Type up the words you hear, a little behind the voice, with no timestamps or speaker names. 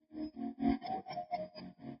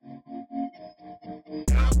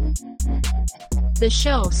The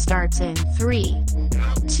show starts in 3,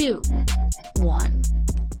 2, 1.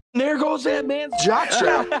 There goes that man's jock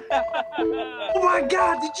strap. Oh my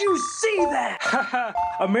God, did you see that?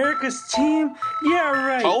 America's team? Yeah,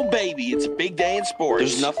 right. Oh, baby, it's a big day in sports.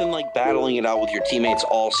 There's nothing like battling it out with your teammates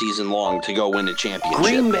all season long to go win a championship.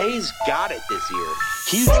 Green Bay's got it this year.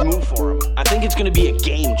 Huge move for them. I think it's going to be a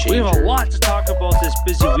game changer. We have a lot to talk about this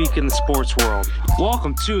busy week in the sports world.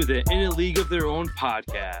 Welcome to the In a League of Their Own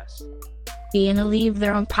podcast. The In a League of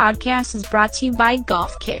Their Own podcast is brought to you by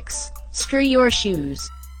Golf Kicks. Screw your shoes.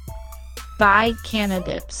 By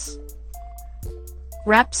Canadips.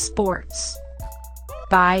 Rep Sports.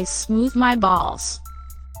 By Smooth My Balls.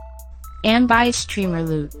 And by Streamer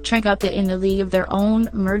Loot. Check out the In a League of Their Own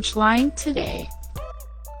merch line today.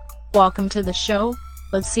 Welcome to the show.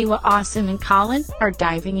 Let's see what Austin and Colin are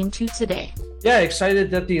diving into today. Yeah, excited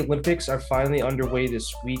that the Olympics are finally underway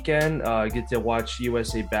this weekend. Get to watch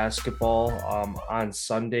USA basketball on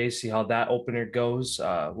Sunday, see how that opener goes.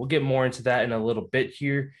 We'll get more into that in a little bit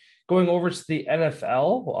here. Going over to the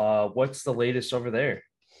NFL, what's the latest over there?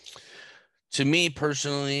 To me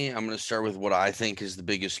personally, I'm going to start with what I think is the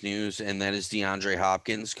biggest news, and that is DeAndre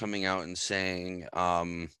Hopkins coming out and saying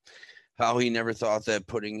how he never thought that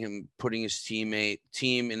putting his team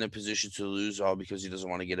in a position to lose all because he doesn't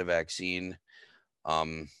want to get a vaccine.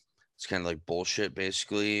 It's kind of like bullshit,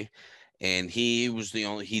 basically. And he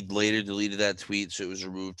later deleted that tweet, so it was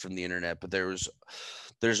removed from the internet. But there's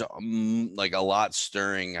like a lot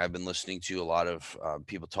stirring. I've been listening to a lot of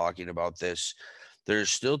people talking about this.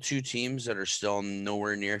 There's still two teams that are still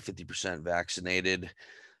nowhere near 50% vaccinated.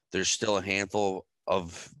 There's still a handful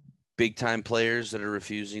of big time players that are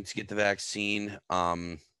refusing to get the vaccine.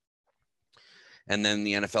 And then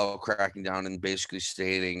the NFL cracking down and basically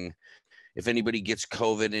stating if anybody gets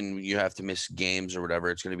COVID and you have to miss games or whatever,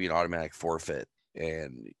 it's going to be an automatic forfeit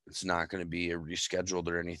and it's not going to be rescheduled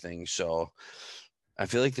or anything. So I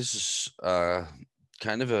feel like this is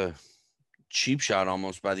kind of a cheap shot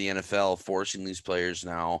almost by the NFL forcing these players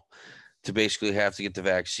now to basically have to get the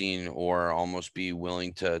vaccine or almost be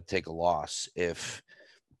willing to take a loss if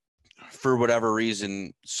for whatever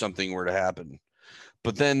reason something were to happen.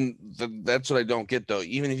 But then that's what I don't get, though.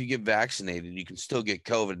 Even if you get vaccinated, you can still get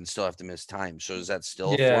COVID and still have to miss time. So is that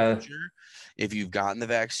still a forfeiture if you've gotten the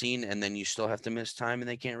vaccine and then you still have to miss time and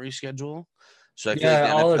they can't reschedule? So I feel like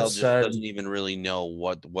the NFL just doesn't even really know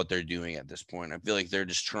what they're doing at this point. I feel like they're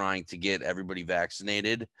just trying to get everybody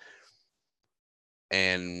vaccinated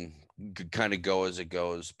and kind of go as it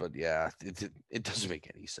goes. But yeah, it doesn't make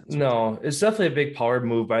any sense. No, it's definitely a big power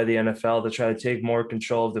move by the NFL to try to take more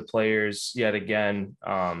control of the players yet again.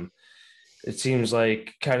 It seems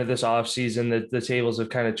like kind of this offseason that the tables have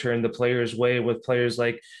kind of turned the players' way with players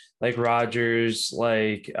like Rodgers,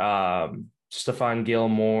 like Stephon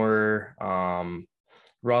Gilmore,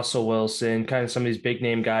 Russell Wilson, kind of some of these big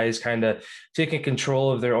name guys kind of taking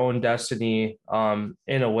control of their own destiny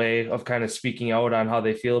in a way of kind of speaking out on how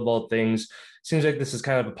they feel about things. Seems like this is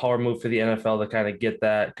kind of a power move for the NFL to kind of get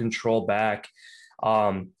that control back.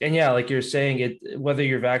 And yeah, like you're saying, whether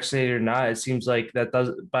you're vaccinated or not, it seems like that does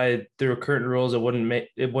by the current rules, it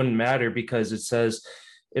wouldn't matter because it says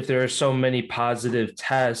if there are so many positive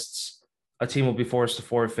tests, a team will be forced to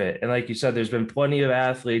forfeit. And like you said, there's been plenty of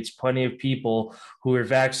athletes, plenty of people who are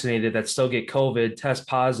vaccinated that still get COVID, test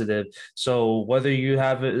positive. So whether you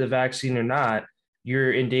have the vaccine or not,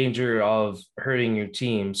 you're in danger of hurting your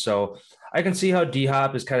team. So I can see how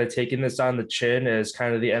D-Hop is kind of taking this on the chin as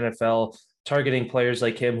kind of the NFL targeting players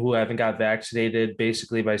like him who haven't got vaccinated,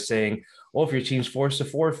 basically by saying, well, if your team's forced to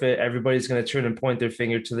forfeit, everybody's going to turn and point their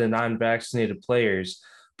finger to the non-vaccinated players.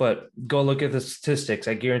 But go look at the statistics.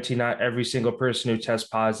 I guarantee not every single person who tests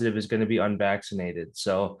positive is going to be unvaccinated.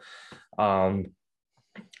 So I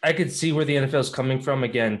could see where the NFL is coming from,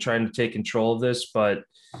 again, trying to take control of this. But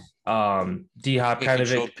D-Hop kind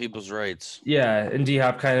of people's rights. Yeah, and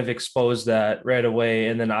D-Hop kind of exposed that right away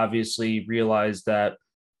and then obviously realized that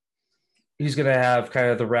he's going to have kind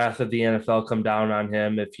of the wrath of the NFL come down on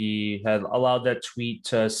him if he had allowed that tweet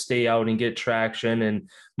to stay out and get traction and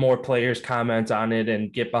more players comment on it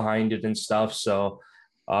and get behind it and stuff. So,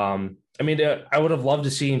 I mean, I would have loved to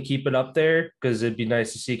see him keep it up there because it'd be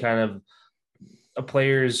nice to see kind of a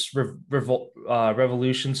player's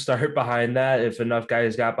revolution start behind that if enough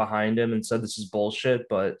guys got behind him and said this is bullshit.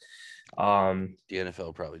 But the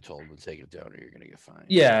NFL probably told him to take it down or you're going to get fined.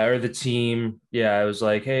 Yeah, or the team. Yeah, it was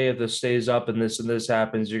like, hey, if this stays up and this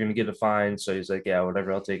happens, you're going to get a fine. So he's like, yeah,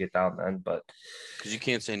 whatever, I'll take it down then. But because you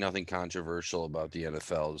can't say nothing controversial about the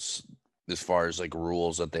NFL's as far as like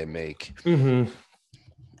rules that they make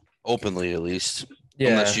openly, at least. Yeah.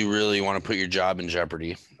 Unless you really want to put your job in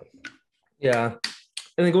jeopardy. Yeah.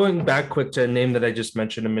 And then going back quick to a name that I just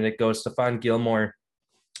mentioned a minute ago, Stephon Gilmore.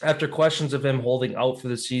 After questions of him holding out for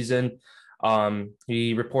the season,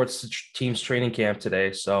 he reports to team's training camp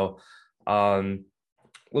today. So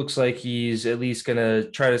looks like he's at least going to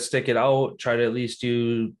try to stick it out, try to at least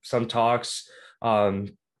do some talks. I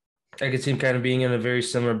could see him kind of being in a very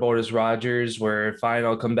similar boat as Rodgers, where fine,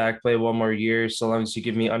 I'll come back, play one more year, so long as you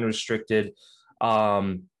give me unrestricted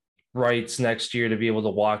rights next year to be able to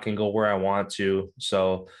walk and go where I want to.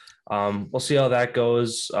 So we'll see how that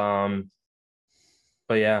goes.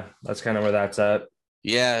 But yeah, that's kind of where that's at.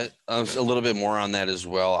 Yeah, a little bit more on that as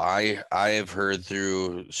well. I have heard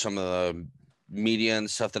through some of the media and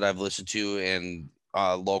stuff that I've listened to, and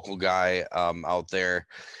a local guy out there,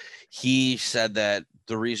 he said that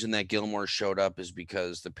the reason that Gilmore showed up is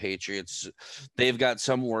because the Patriots, they've got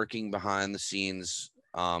some working behind the scenes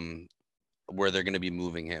where they're going to be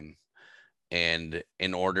moving him. And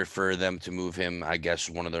in order for them to move him, I guess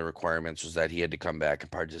one of the requirements was that he had to come back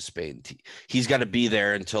and participate. He's got to be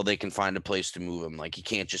there until they can find a place to move him. Like, he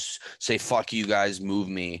can't just say, fuck you guys, move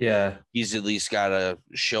me. Yeah. He's at least got to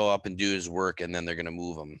show up and do his work, and then they're going to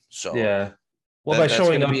move him. So yeah. Well, by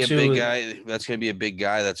showing up be a too, big guy. That's going to be a big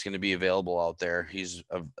guy that's going to be available out there. He's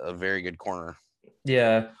a very good corner.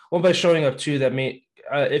 Yeah. Well, by showing up too, that may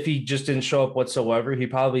if he just didn't show up whatsoever, he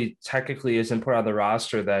probably technically isn't put on the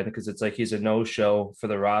roster then, because it's like he's a no-show for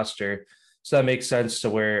the roster. So that makes sense to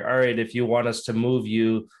where, all right, if you want us to move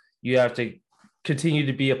you, you have to continue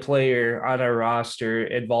to be a player on our roster,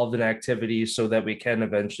 involved in activities, so that we can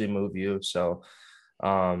eventually move you. So,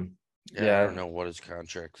 yeah, I don't know what his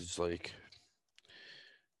contract is like.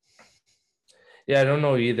 Yeah, I don't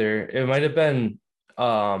know either. It might have been.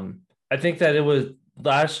 I think that it was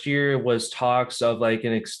last year was talks of like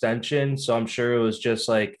an extension, so I'm sure it was just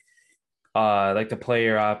like the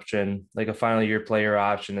player option, like a final year player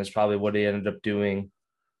option is probably what he ended up doing.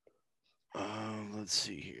 Let's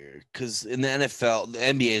see here, because in the NFL, the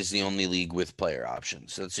NBA is the only league with player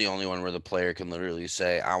options. That's the only one where the player can literally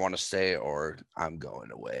say, I want to stay or I'm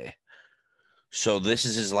going away. So this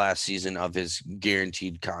is his last season of his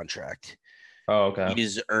guaranteed contract. Oh,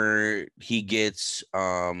 okay. He gets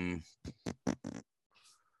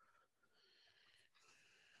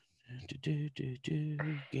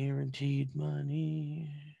guaranteed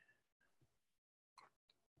money.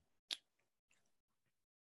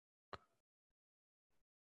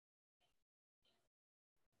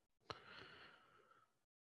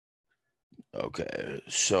 Okay,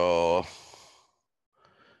 so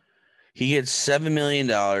he gets $7 million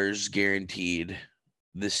guaranteed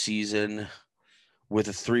this season, with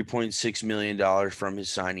a $3.6 million from his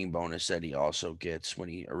signing bonus that he also gets when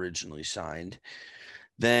he originally signed.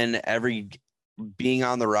 Then being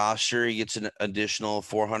on the roster, he gets an additional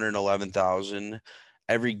 $411,000.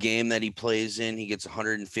 Every game that he plays in, he gets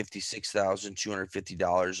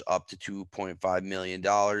 $156,250 up to $2.5 million.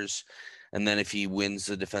 And then if he wins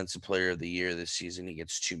the Defensive Player of the Year this season, he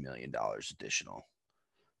gets $2 million additional.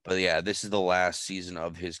 But yeah, this is the last season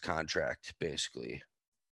of his contract, basically.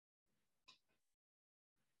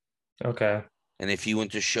 Okay. And if he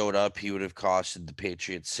wouldn't have showed up, he would have costed the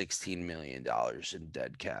Patriots $16 million in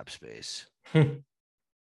dead cap space.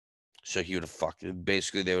 So he would have fucked it.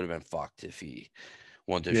 Basically, they would have been fucked if he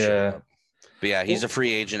wouldn't have showed up. But yeah, he's a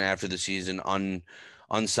free agent after the season,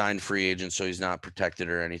 unsigned free agent, so he's not protected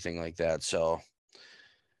or anything like that. So,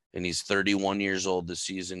 and he's 31 years old this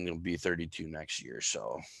season. He'll be 32 next year.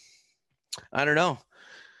 So, I don't know.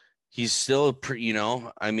 He's still,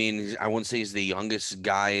 I mean, I wouldn't say he's the youngest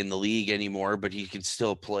guy in the league anymore, but he can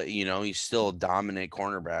still play, he's still a dominant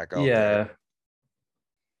cornerback out there.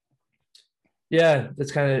 Yeah,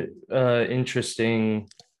 that's kind of interesting,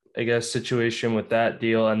 I guess, situation with that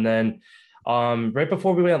deal. And then right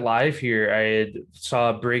before we went live here, I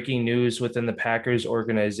saw breaking news within the Packers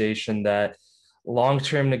organization that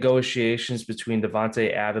long-term negotiations between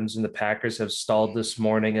Davante Adams and the Packers have stalled this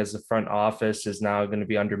morning, as the front office is now going to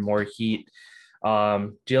be under more heat,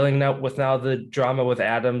 dealing with the drama with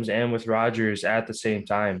Adams and with Rodgers at the same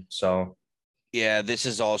time. So, yeah, this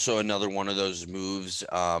is also another one of those moves.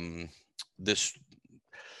 This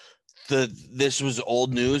was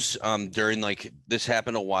old news. During this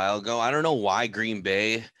happened a while ago. I don't know why Green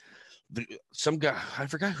Bay. Some guy, I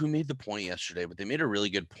forgot who made the point yesterday, but they made a really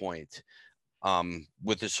good point.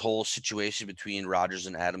 With this whole situation between Rodgers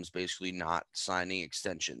and Adams basically not signing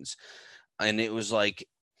extensions. And it was like,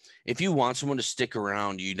 if you want someone to stick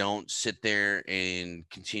around, you don't sit there and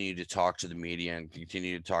continue to talk to the media and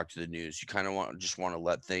continue to talk to the news. You kind of just want to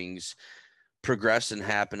let things progress and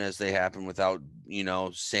happen as they happen without,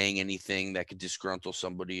 saying anything that could disgruntle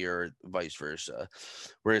somebody or vice versa.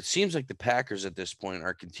 Where it seems like the Packers at this point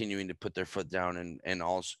are continuing to put their foot down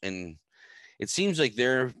and it seems like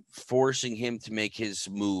they're forcing him to make his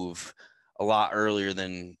move a lot earlier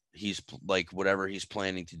than he's like whatever he's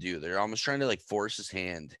planning to do. They're almost trying to like force his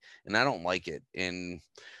hand, and I don't like it. And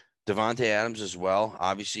Devontae Adams as well.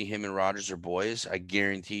 Obviously, him and Rodgers are boys. I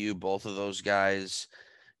guarantee you, both of those guys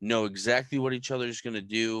know exactly what each other is going to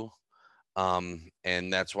do.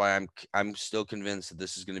 And that's why I'm still convinced that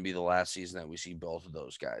this is going to be the last season that we see both of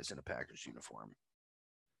those guys in a Packers uniform.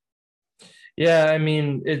 Yeah, I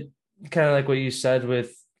mean, it kind of like what you said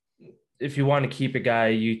with if you want to keep a guy,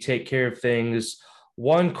 you take care of things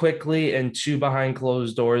one quickly and two behind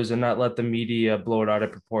closed doors and not let the media blow it out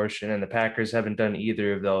of proportion. And the Packers haven't done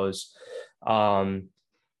either of those. The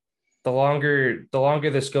longer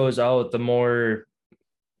this goes out, the more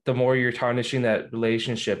you're tarnishing that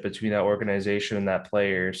relationship between that organization and that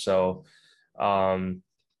player. So,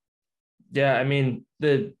 yeah, I mean,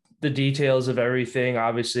 the details of everything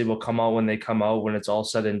obviously will come out when they come out, when it's all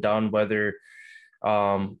said and done, whether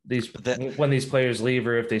when these players leave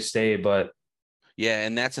or if they stay. But yeah,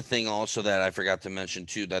 and that's a thing also that I forgot to mention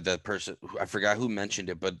too, that person, I forgot who mentioned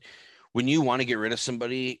it, but when you want to get rid of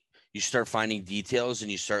somebody, you start finding details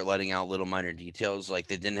and you start letting out little minor details. Like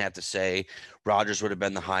they didn't have to say Rodgers would have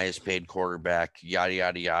been the highest paid quarterback, yada,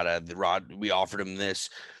 yada, yada. We offered him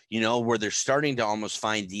this, where they're starting to almost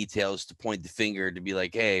find details to point the finger to be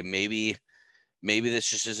like, hey, maybe this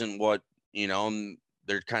just isn't what,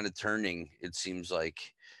 they're kind of turning, it seems like,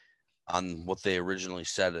 on what they originally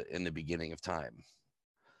said in the beginning of time.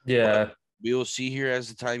 yeah. But we will see here as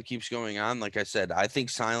the time keeps going on. Like I said, I think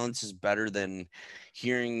silence is better than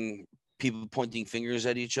hearing people pointing fingers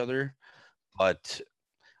at each other. But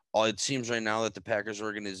it seems right now that the Packers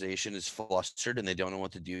organization is flustered and they don't know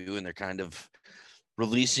what to do. And they're kind of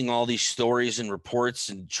releasing all these stories and reports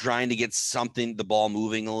and trying to get the ball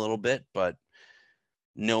moving a little bit. But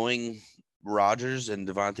knowing Rodgers and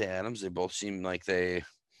Devontae Adams, they both seem like they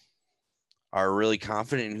are really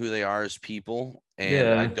confident in who they are as people.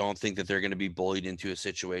 And I don't think that they're going to be bullied into a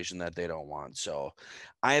situation that they don't want. So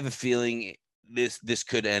I have a feeling this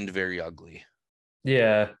could end very ugly.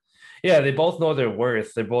 Yeah. Yeah, they both know their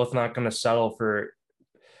worth. They're both not going to settle for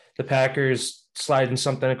the Packers sliding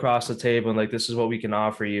something across the table and like, this is what we can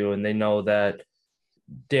offer you. And they know that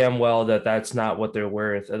damn well that that's not what they're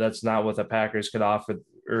worth. That's not what the Packers could offer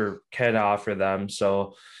or can offer them.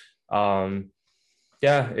 So,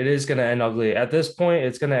 yeah, it is going to end ugly. At this point,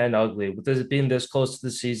 it's going to end ugly. With this being this close to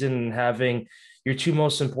the season and having your two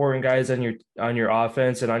most important guys on your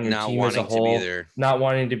offense and on your team as a whole not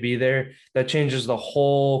wanting to be there, that changes the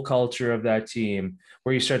whole culture of that team,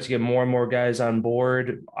 where you start to get more and more guys on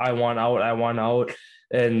board. I want out,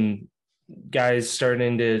 and guys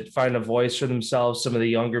starting to find a voice for themselves. Some of the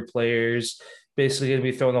younger players basically going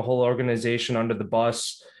to be throwing the whole organization under the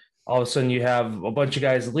bus. All of a sudden you have a bunch of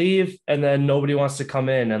guys leave and then nobody wants to come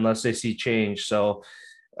in unless they see change. So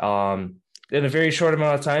in a very short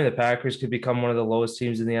amount of time, the Packers could become one of the lowest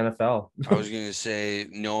teams in the NFL. I was going to say,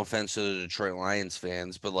 no offense to the Detroit Lions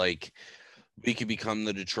fans, but like we could become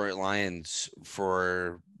the Detroit Lions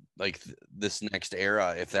for like this next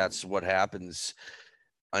era if that's what happens.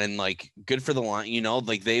 And like good for the line,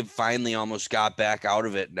 like they've finally almost got back out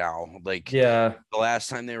of it now. Like yeah, the last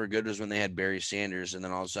time they were good was when they had Barry Sanders, and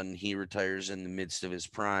then all of a sudden he retires in the midst of his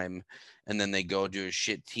prime, and then they go to a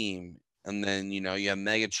shit team, and then you have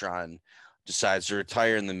Megatron decides to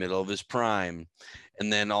retire in the middle of his prime,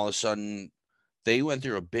 and then all of a sudden they went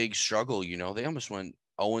through a big struggle. They almost went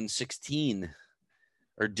 0-16,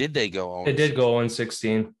 or did they go 0? They did go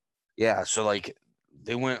 0-16. Yeah, so like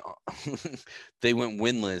they went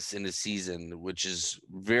winless in a season, which is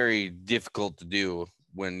very difficult to do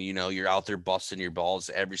when you're out there busting your balls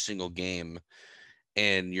every single game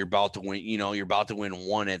and you're about to win, you're about to win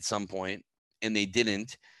one at some point, and they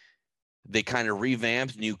didn't. They kind of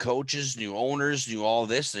revamped, new coaches, new owners, new all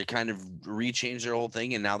this. They kind of rechanged their whole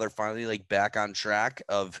thing, and now they're finally like back on track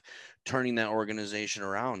of turning that organization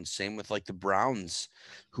around. Same with like the Browns,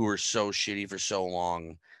 who were so shitty for so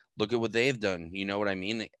long. Look at what they've done. You know what I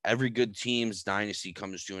mean? Every good team's dynasty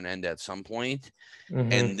comes to an end at some point.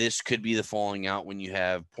 Mm-hmm. And this could be the falling out when you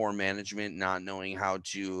have poor management, not knowing how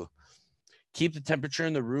to keep the temperature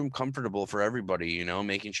in the room comfortable for everybody,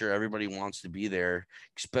 making sure everybody wants to be there,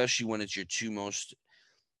 especially when it's your two most,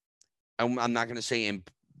 I'm not going to say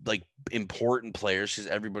important players,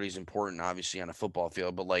 because everybody's important, obviously, on a football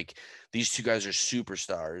field, but like these two guys are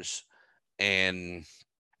superstars, and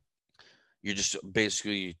you're just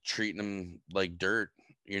basically treating them like dirt.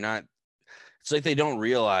 You're not, it's like they don't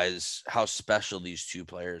realize how special these two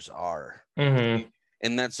players are. Mm-hmm.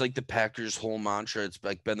 And that's like the Packers' whole mantra. It's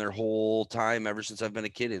like been their whole time ever since I've been a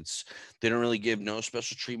kid. It's they don't really give no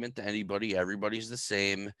special treatment to anybody. Everybody's the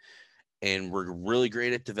same. And we're really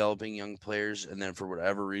great at developing young players. And then for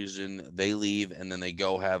whatever reason, they leave and then they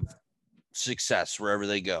go have success wherever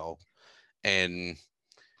they go. And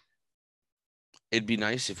it'd be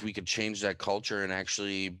nice if we could change that culture and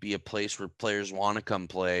actually be a place where players want to come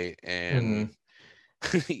play. And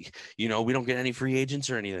you know, we don't get any free agents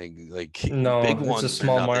or anything like No, big it's ones. a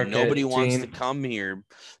small market Nobody wants to team. come here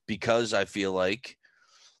because I feel like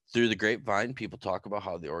through the grapevine, people talk about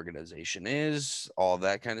how the organization is, all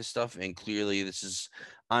that kind of stuff. And clearly this is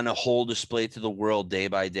on a whole display to the world day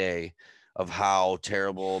by day of how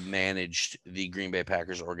terrible managed the Green Bay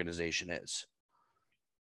Packers organization is.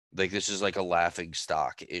 Like this is like a laughing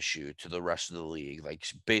stock issue to the rest of the league. Like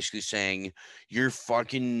basically saying you're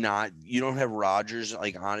fucking not, you don't have Rodgers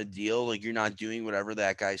like on a deal. Like you're not doing whatever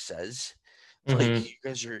that guy says. It's like you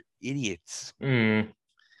guys are idiots. Because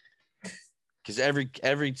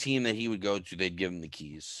every team that he would go to, they'd give him the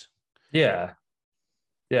keys. Yeah,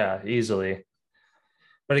 easily.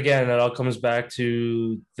 But again, it all comes back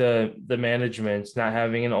to the management not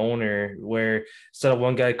having an owner where instead of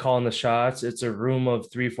one guy calling the shots, it's a room of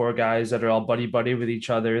 3-4 guys that are all buddy with each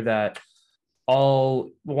other that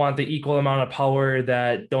all want the equal amount of power,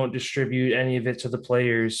 that don't distribute any of it to the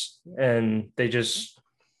players. And they just,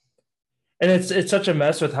 and it's such a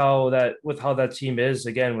mess with how that team is,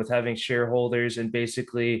 again, with having shareholders and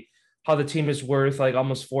basically how the team is worth like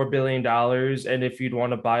almost $4 billion. And if you'd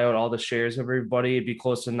want to buy out all the shares of everybody, it'd be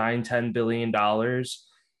close to $9-10 billion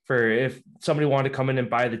for if somebody wanted to come in and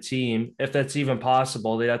buy the team. If that's even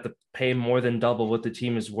possible, they'd have to pay more than double what the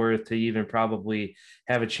team is worth to even probably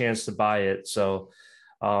have a chance to buy it. So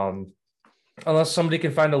unless somebody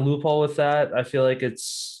can find a loophole with that, I feel like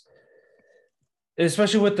it's,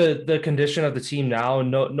 especially with the condition of the team now,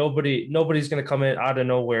 nobody's going to come in out of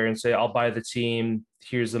nowhere and say, I'll buy the team,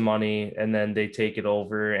 here's the money, and then they take it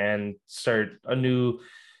over and start a new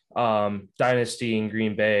dynasty in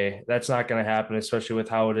Green Bay. That's not going to happen, especially with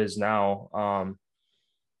how it is now.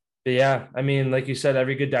 But yeah, I mean, like you said,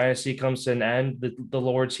 every good dynasty comes to an end. The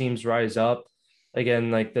lower teams rise up.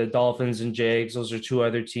 Again, like the Dolphins and Jags, those are two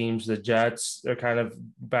other teams. The Jets are kind of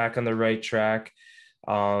back on the right track.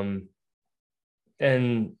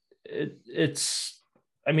 And it's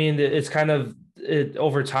kind of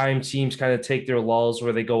over time, teams kind of take their lulls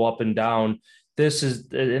where they go up and down. This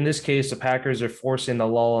is, in this case, the Packers are forcing the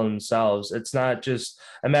lull on themselves. It's not just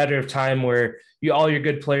a matter of time where all your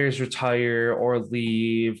good players retire or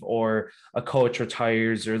leave, or a coach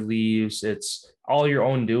retires or leaves. It's all your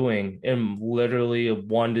own doing in literally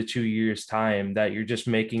 1 to 2 years time that you're just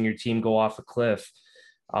making your team go off a cliff.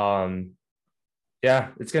 Yeah,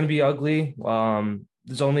 it's going to be ugly.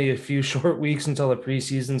 There's only a few short weeks until the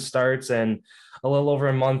preseason starts and a little over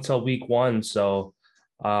a month till week 1. So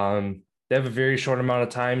they have a very short amount of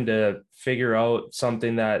time to figure out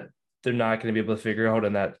something that they're not going to be able to figure out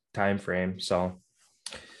in that time frame. So,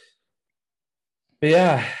 but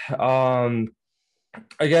yeah,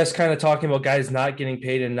 I guess kind of talking about guys not getting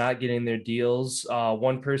paid and not getting their deals.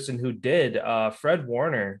 One person who did, Fred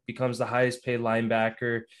Warner, becomes the highest paid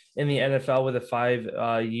linebacker in the NFL with a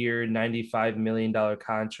 5-year, $95 million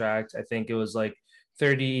contract. I think it was like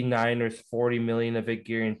 39 or 40 million of it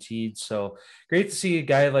guaranteed. So great to see a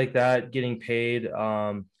guy like that getting paid.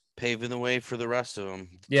 Paving the way for the rest of them.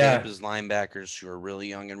 Yeah. Tampa's linebackers who are really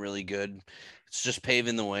young and really good. It's just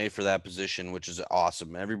paving the way for that position, which is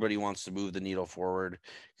awesome. Everybody wants to move the needle forward.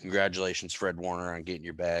 Congratulations, Fred Warner, on getting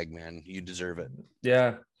your bag, man. You deserve it.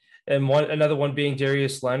 Yeah. And another one being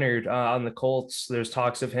Darius Leonard on the Colts. There's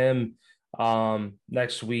talks of him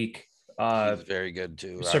next week. He's very good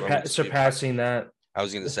too. Surpassing that. I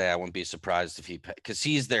was going to say I wouldn't be surprised if because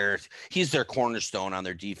he's their cornerstone on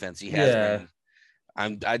their defense. He has been.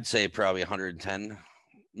 I'd say probably 110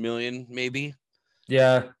 million, maybe.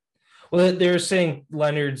 Yeah. Well, they were saying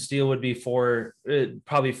Leonard's deal would be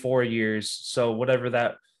probably 4 years. So whatever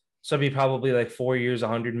that, so it'd be probably like 4 years,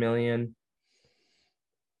 100 million.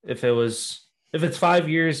 If it's 5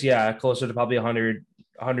 years, yeah, closer to probably 100,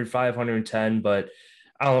 105, 110. But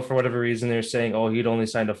I don't know, for whatever reason, they're saying, oh, he'd only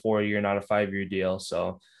signed a 4-year, not a 5-year deal.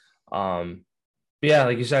 So, but yeah,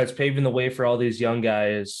 like you said, it's paving the way for all these young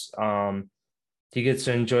guys. He gets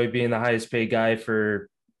to enjoy being the highest paid guy for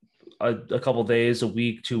a couple days, a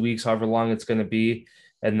week, 2 weeks, however long it's going to be.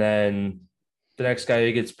 And then the next guy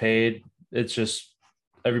who gets paid, it's just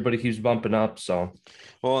everybody keeps bumping up. So,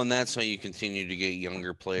 well, and that's how you continue to get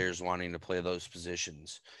younger players wanting to play those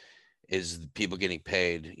positions. is people getting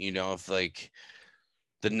paid. You know, if like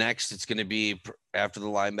the next, it's going to be after the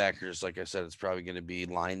linebackers, like I said, it's probably going to be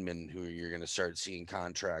linemen who you're going to start seeing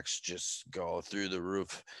contracts just go through the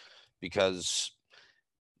roof because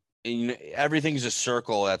everything's a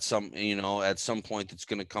circle at some point it's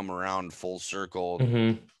going to come around full circle.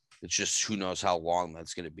 Mm-hmm. It's just who knows how long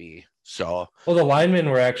that's going to be. So, well, the linemen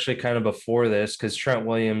were actually kind of before this because Trent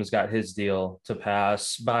Williams got his deal to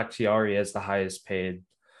pass Bakhtiari as the highest paid.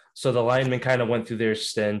 So the linemen kind of went through their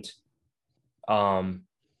stint.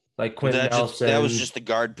 Like Quentin Nelson. That was just the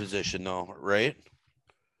guard position, though, right?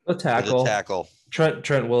 A tackle. The tackle.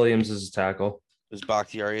 Trent Williams is a tackle. Is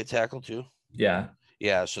Bakhtiari a tackle too? Yeah.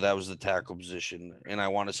 Yeah, so that was the tackle position. And I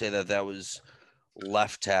want to say that was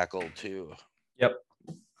left tackle too. Yep.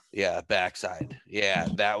 Yeah, backside. Yeah,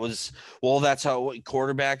 that's how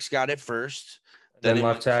quarterbacks got it first. Then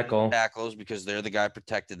left tackle. Tackles because they're the guy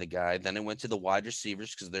protecting the guy. Then it went to the wide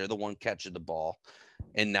receivers because they're the one catching the ball.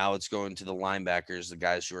 And now it's going to the linebackers, the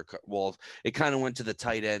guys who are it kind of went to the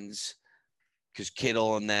tight ends because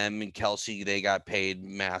Kittle and them and Kelsey, they got paid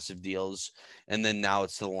massive deals. And then now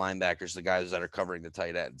it's to the linebackers, the guys that are covering the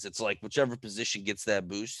tight ends. It's like whichever position gets that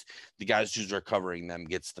boost, the guys who are covering them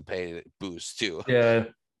gets the pay boost too. Yeah.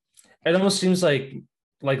 It almost seems like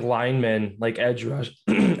linemen, like edge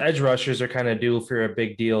rushers are kind of due for a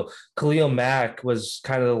big deal. Khalil Mack was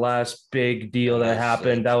kind of the last big deal that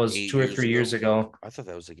happened. Like that was 2 or 3 years ago. I thought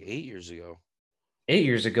that was like 8 years ago. 8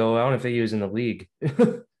 years ago. I don't think he was in the league.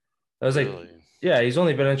 That was really? Like, yeah, he's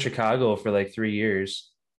only been in Chicago for like 3 years.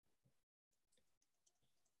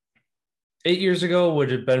 8 years ago would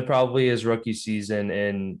have been probably his rookie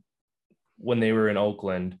season when they were in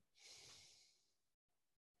Oakland.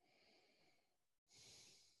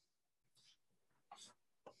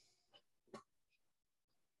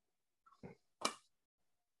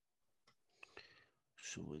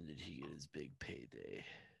 So when did he get his big payday?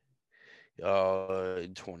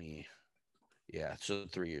 20. Yeah, so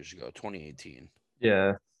 3 years ago, 2018.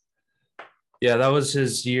 Yeah. Yeah, that was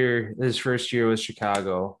his year. His first year with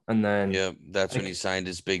Chicago. And then that's when he signed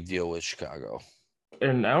his big deal with Chicago.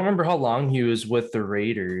 And I don't remember how long he was with the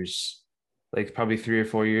Raiders. Like probably 3 or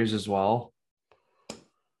 4 years as well.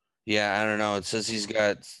 Yeah, I don't know. It says he's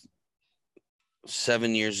got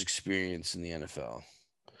 7 years experience in the NFL.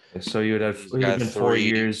 So you would have been 4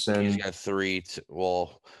 years, and he's got 3.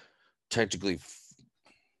 Technically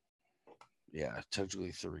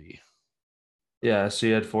 3. Yeah, so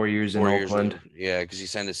you had 4 years in Oakland. Yeah, because he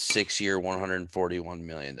signed a 6-year, $141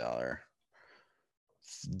 million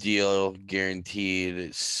deal,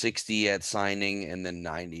 guaranteed 60 at signing, and then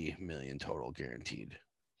 90 million total guaranteed.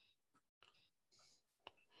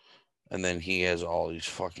 And then he has all these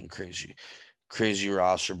fucking crazy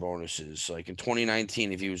roster bonuses. Like in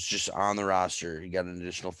 2019, if he was just on the roster, he got an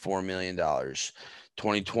additional $4 million.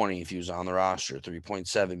 2020, if he was on the roster,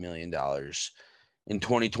 $3.7 million. In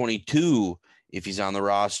 2022, if he's on the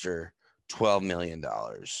roster, $12 million.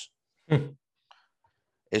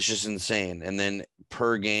 It's just insane. And then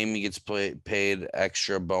per game, he gets paid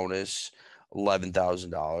extra bonus,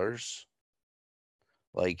 $11,000.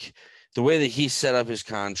 Like the way that he set up his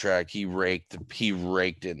contract, he raked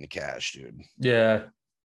in the cash, dude. Yeah.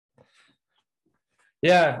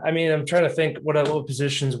 Yeah, I mean, I'm trying to think what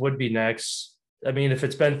positions would be next. I mean, if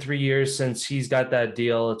it's been 3 years since he's got that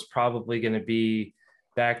deal, it's probably going to be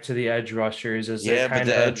back to the edge rushers. But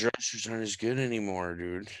the edge rushers aren't as good anymore,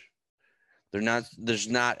 dude. There's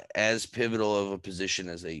not as pivotal of a position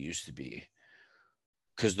as they used to be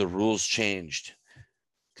because the rules changed.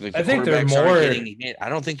 I think they're more getting hit. I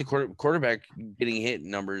don't think the quarterback getting hit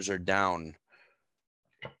numbers are down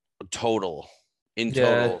total.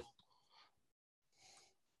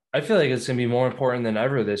 I feel like it's going to be more important than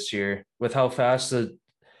ever this year with how fast the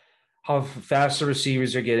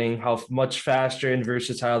receivers are getting, how much faster and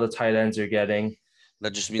versatile the tight ends are getting.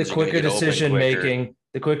 That just means the quicker decision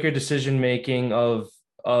making of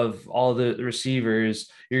all the receivers.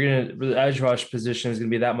 The edge rush position is going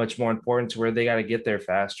to be that much more important to where they got to get there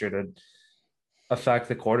faster to affect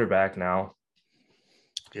the quarterback now.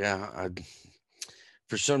 Yeah,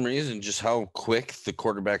 for some reason, just how quick the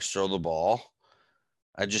quarterbacks throw the ball.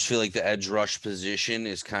 I just feel like the edge rush position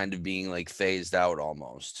is kind of being like phased out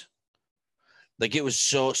almost. Like it was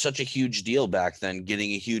such a huge deal back then,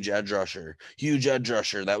 getting a huge edge rusher.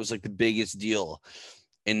 That was like the biggest deal.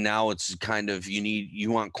 And now it's kind of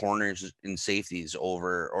you want corners and safeties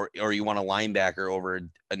over, or you want a linebacker over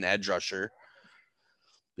an edge rusher.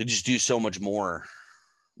 They just do so much more.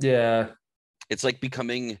 Yeah. It's like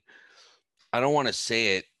becoming, I don't want to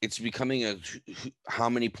say it. It's becoming how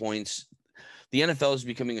many points. The NFL is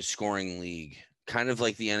becoming a scoring league. kind of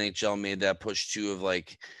like the NHL made that push too of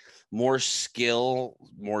like more skill,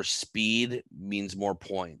 more speed means more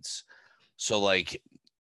points. So like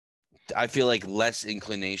I feel like less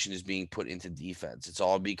inclination is being put into defense. It's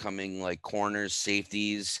all becoming like corners,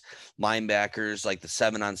 safeties, linebackers, like the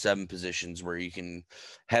 7-on-7 positions where you can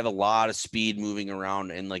have a lot of speed moving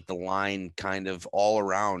around, and like the line kind of all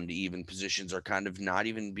around even positions are kind of not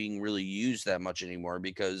even being really used that much anymore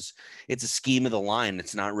because it's a scheme of the line.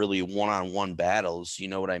 It's not really one-on-one battles. You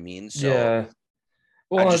know what I mean? So Yeah. I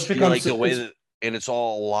Well, just feel like the way that, and it's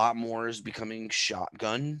all a lot more is becoming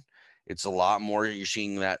shotgun. It's a lot more. You're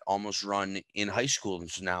seeing that almost run in high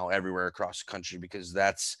schools now everywhere across the country because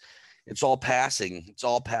it's all passing. It's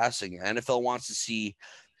all passing. NFL wants to see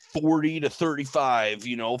 40 to 35,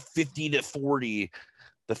 50 to 40.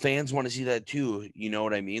 The fans want to see that too. You know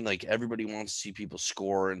what I mean? Like everybody wants to see people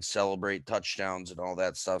score and celebrate touchdowns and all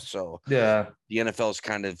that stuff. So yeah. the NFL is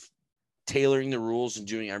kind of tailoring the rules and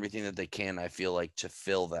doing everything that they can, I feel like, to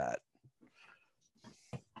fill that.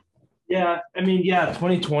 Yeah, I mean,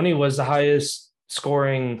 2020 was the highest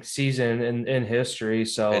scoring season in history.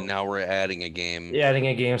 So And now we're adding a game. adding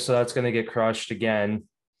a game, so that's going to get crushed again.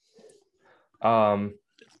 Yeah,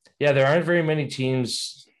 there aren't very many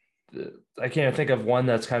teams. I can't think of one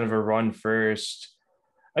that's kind of a run first.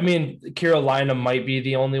 I mean, Carolina might be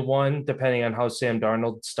the only one, depending on how Sam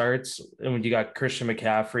Darnold starts. And when you got Christian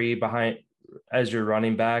McCaffrey behind as your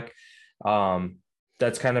running back,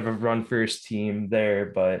 that's kind of a run first team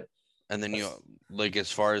there. But and then like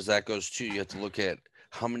as far as that goes too, you have to look at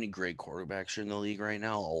how many great quarterbacks are in the league right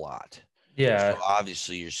now. A lot. Yeah. So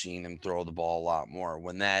obviously you're seeing them throw the ball a lot more.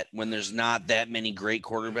 When there's not that many great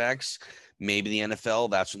quarterbacks, maybe the NFL,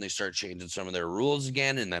 that's when they start changing some of their rules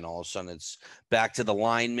again. And then all of a sudden it's back to the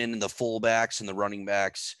linemen and the fullbacks and the running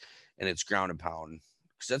backs, and it's ground and pound.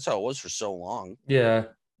 Because that's how it was for so long. Yeah.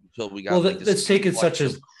 Until we got it's taken such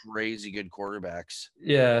a crazy good quarterbacks.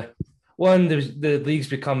 Yeah. One, the league's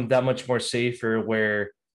become that much more safer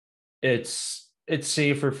where it's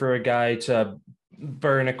safer for a guy to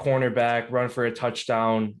burn a cornerback, run for a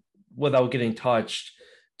touchdown without getting touched,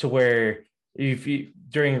 to where if you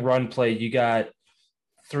during run play you got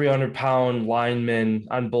 300-pound linemen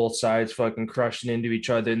on both sides fucking crushing into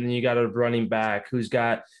each other, and then you got a running back who's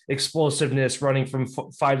got explosiveness running from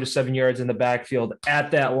 5 to 7 yards in the backfield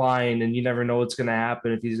at that line, and you never know what's going to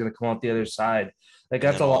happen if he's going to come out the other side. Like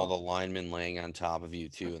and that's a all lot. The linemen laying on top of you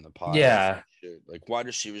too in the pile. Yeah. Like wide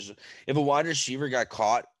receivers, if a wide receiver got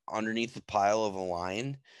caught underneath the pile of a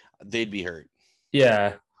line, they'd be hurt.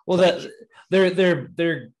 Yeah. Well, that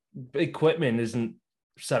their equipment isn't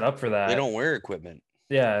set up for that. They don't wear equipment.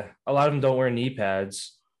 Yeah, a lot of them don't wear knee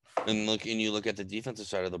pads. And you look at the defensive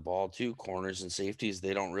side of the ball too. Corners and safeties,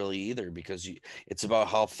 they don't really either because it's about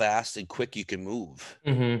how fast and quick you can move.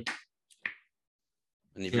 Mm-hmm.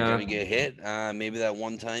 And if you're gonna get hit, maybe that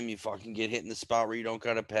one time you fucking get hit in the spot where you don't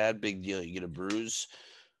got a pad, big deal. You get a bruise,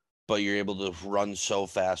 but you're able to run so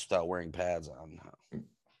fast without wearing pads on.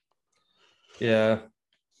 Yeah.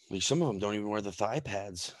 Like some of them don't even wear the thigh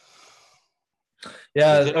pads.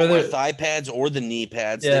 Yeah, like they don't wear thigh pads or the knee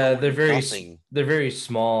pads. Yeah, they're very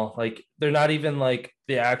small. Like they're not even like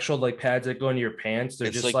the actual like pads that go into your pants. They're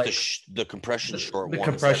just like the compression short. The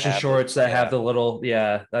compression shorts that have the little.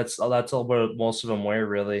 Yeah, that's all what most of them wear,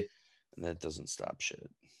 really. And that doesn't stop shit.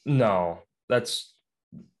 No, that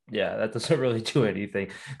doesn't really do anything.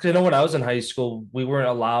 Because I know when I was in high school, we weren't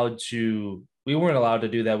allowed to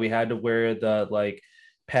do that. We had to wear the like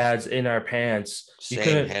pads in our pants.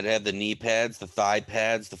 Same. Had to have the knee pads, the thigh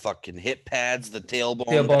pads, the fucking hip pads, the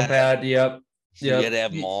tailbone pad. Yep. You had to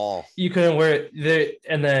have them all. You couldn't wear it,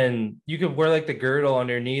 and then you could wear like the girdle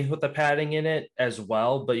underneath with the padding in it as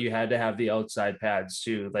well, but you had to have the outside pads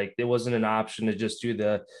too. Like it wasn't an option to just do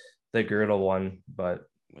the girdle one. But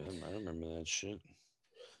I remember that shit.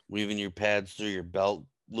 Weaving your pads through your belt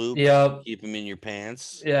loop. Yeah. Keep them in your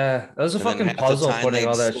pants. Yeah, that was a fucking puzzle putting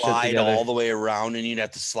all that shit together. All the way around, and you'd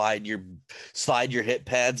have to slide your hip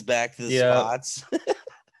pads back to the spots.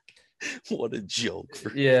 What a joke!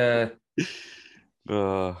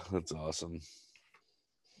 That's awesome.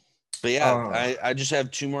 But yeah, I just have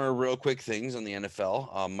two more real quick things on the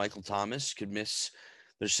NFL. Michael Thomas could miss.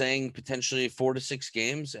 They're saying potentially 4 to 6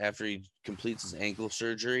 games after he completes his ankle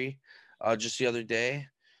surgery just the other day.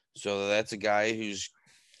 So that's a guy who's,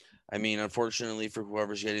 I mean, unfortunately for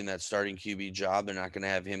whoever's getting that starting QB job, they're not going to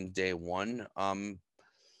have him day one.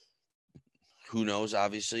 Who knows,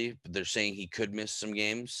 obviously, but they're saying he could miss some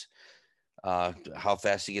games. How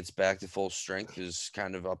fast he gets back to full strength is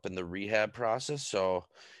kind of up in the rehab process. So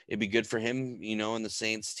it'd be good for him, in the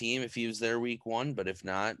Saints team if he was there week 1. But if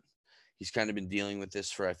not, He's kind of been dealing with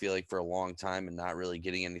this for, I feel like, for a long time and not really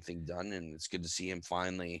getting anything done. And it's good to see him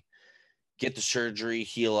finally get the surgery,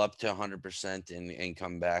 heal up to 100%, and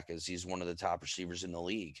come back, as he's one of the top receivers in the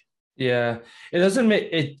league. Yeah, it doesn't make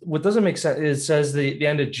it. What doesn't make sense, it says the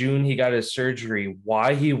end of June he got his surgery.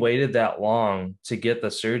 Why he waited that long to get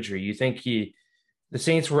the surgery? You think the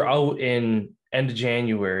Saints were out in end of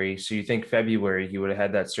January, so you think February he would have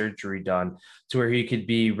had that surgery done to where he could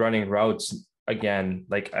be running routes again,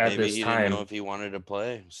 like at Maybe this he time. didn't know if he wanted to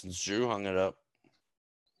play since Drew hung it up.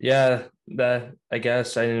 Yeah, that I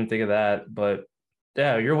guess I didn't think of that, but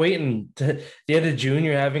yeah, you're waiting to the end of June.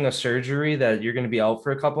 You're having a surgery that you're going to be out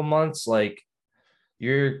for a couple months. Like,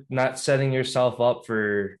 you're not setting yourself up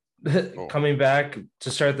for coming back to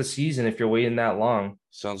start the season if you're waiting that long.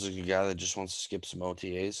 Sounds like a guy that just wants to skip some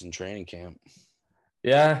OTAs and training camp.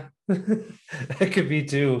 Yeah, that could be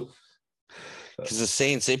too. Because the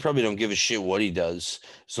Saints, they probably don't give a shit what he does.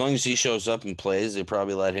 As long as he shows up and plays, they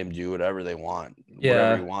probably let him do whatever they want. Yeah,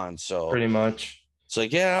 whatever he wants. So pretty much. it's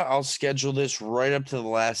like, yeah, I'll schedule this right up to the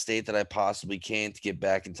last date that I possibly can to get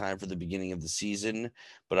back in time for the beginning of the season.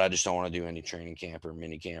 But I just don't want to do any training camp or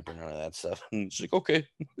mini camp or none of that stuff. And it's like, okay.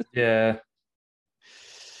 Yeah.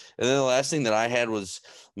 And then the last thing that I had was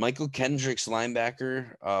Michael Kendricks,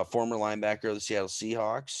 linebacker, former linebacker of the Seattle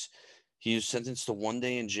Seahawks. He was sentenced to 1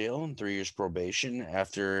 day in jail and 3 years probation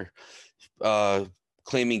after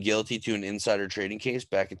claiming guilty to an insider trading case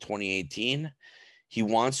back in 2018. He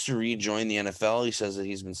wants to rejoin the NFL. He says that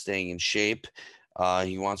he's been staying in shape.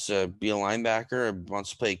 He wants to be a linebacker,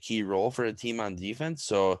 wants to play a key role for a team on defense.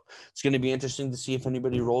 So it's going to be interesting to see if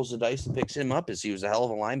anybody rolls the dice and picks him up, as he was a hell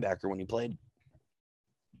of a linebacker when he played.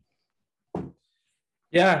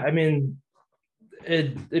 Yeah, I mean,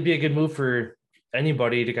 it'd be a good move for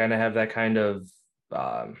anybody to kind of have that kind of,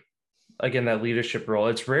 again, that leadership role.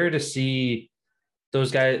 It's rare to see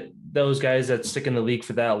those guys that stick in the league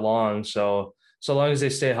for that long. So long as they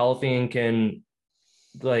stay healthy and can,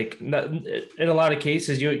 like, in a lot of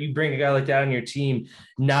cases, you bring a guy like that on your team,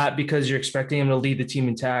 not because you're expecting him to lead the team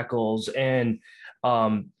in tackles and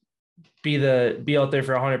be out there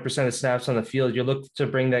for 100% of snaps on the field. You look to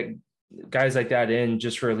bring that guys like that in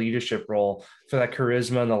just for a leadership role, for that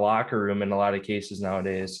charisma in the locker room in a lot of cases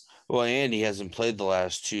nowadays. Well, and he hasn't played the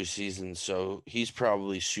last 2 seasons, so he's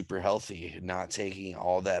probably super healthy, not taking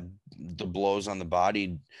all the blows on the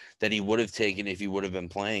body that he would have taken if he would have been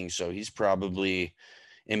playing. So he's probably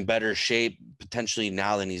in better shape potentially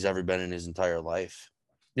now than he's ever been in his entire life.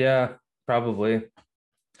 Yeah, probably.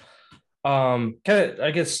 Kind of,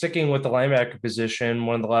 I guess, sticking with the linebacker position,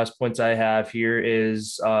 one of the last points I have here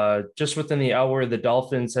is just within the hour, the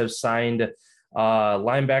Dolphins have signed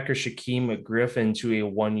linebacker Shaquem Griffin to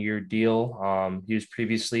a 1-year deal. He was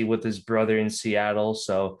previously with his brother in Seattle.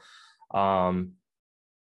 So,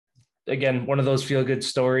 again, one of those feel-good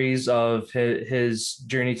stories of his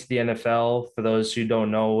journey to the NFL. For those who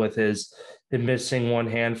don't know, with him missing one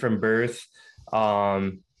hand from birth,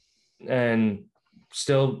 and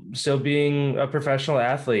still being a professional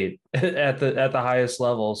athlete at the highest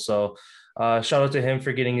level. So shout out to him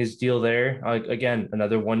for getting his deal there. Again,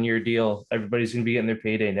 another 1-year deal. Everybody's going to be getting their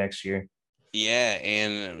payday next year. Yeah,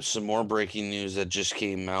 and some more breaking news that just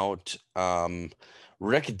came out.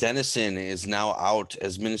 Rick Dennison is now out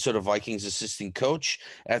as Minnesota Vikings assistant coach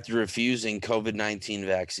after refusing COVID-19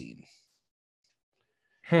 vaccine.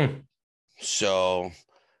 So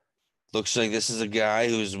looks like this is a guy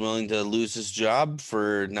who's willing to lose his job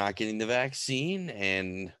for not getting the vaccine.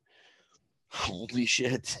 And holy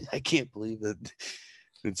shit, I can't believe it.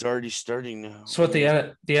 It's already starting now. So what,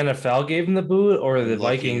 the NFL gave him the boot, or the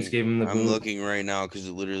Vikings gave him the boot? I'm looking right now because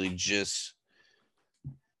it literally just...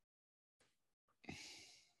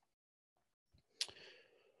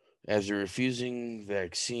 After refusing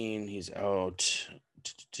vaccine, he's out.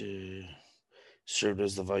 Served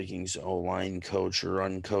as the Vikings O-line coach or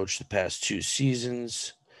run coach the past 2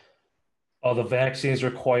 seasons. All the vaccines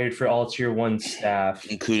required for all tier 1 staff,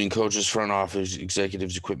 including coaches, front office,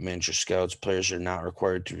 executives, equipment manager, scouts. Players are not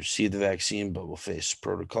required to receive the vaccine, but will face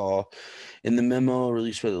protocol. In the memo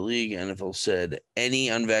released by the league, NFL said any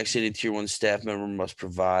unvaccinated tier 1 staff member must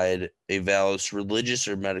provide a valid religious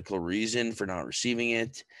or medical reason for not receiving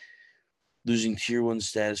it. Losing tier 1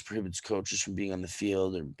 status prohibits coaches from being on the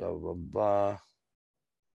field, or blah, blah, blah.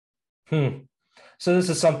 So this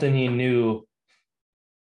is something he knew.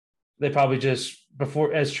 They probably just,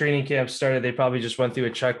 before, as training camp started, they probably just went through a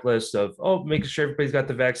checklist of, making sure everybody's got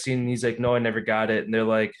the vaccine. And he's like, no, I never got it. And they're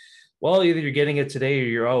like, well, either you're getting it today or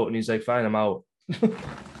you're out. And he's like, fine, I'm out.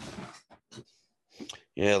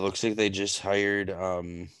 Yeah, it looks like they just hired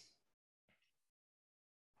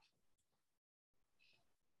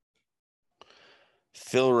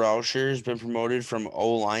Phil Rauscher has been promoted from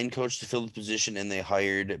O-line coach to fill the position, and they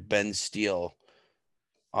hired Ben Steele,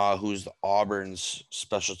 who's the Auburn's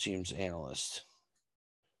special teams analyst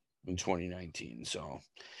in 2019. So,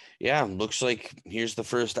 yeah, looks like here's the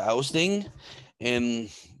first ousting, and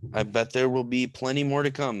I bet there will be plenty more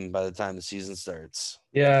to come by the time the season starts.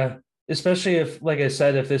 Yeah, especially if, like I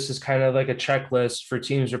said, if this is kind of like a checklist for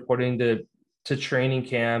teams reporting to training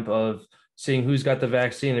camp of seeing who's got the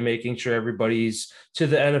vaccine and making sure everybody's to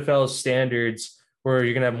the NFL standards, where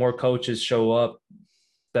you're going to have more coaches show up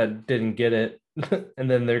that didn't get it, and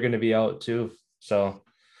then they're going to be out too. So,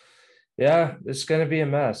 yeah, it's going to be a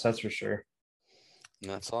mess. That's for sure. And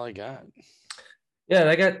that's all I got. Yeah, and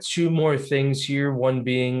I got two more things here. One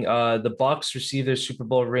being the Bucks received their Super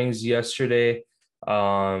Bowl rings yesterday.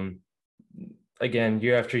 Again,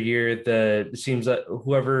 year after year, it seems that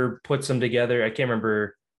whoever puts them together, I can't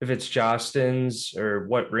remember if it's Jostens or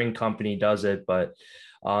what ring company does it, but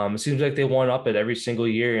it seems like they one up it every single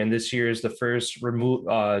year. And this year is the first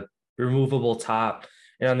removable top.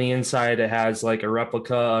 And on the inside, it has like a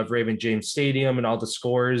replica of Raymond James Stadium and all the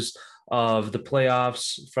scores of the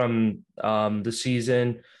playoffs from the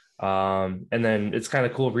season. And then it's kind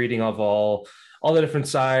of cool reading of all the different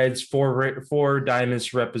sides, four diamonds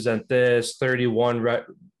to represent this, 31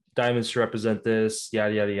 diamonds to represent this,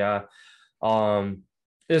 yada, yada, yada.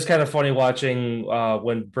 It was kind of funny watching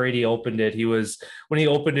when Brady opened it. He was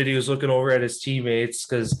looking over at his teammates,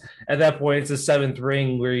 because at that point it's the seventh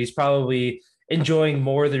ring, where he's probably enjoying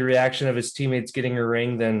more the reaction of his teammates getting a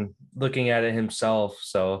ring than looking at it himself.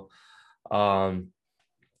 So, yeah.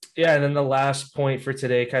 And then the last point for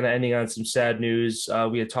today, kind of ending on some sad news.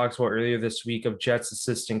 We had talked about earlier this week of Jets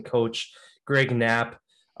assistant coach Greg Knapp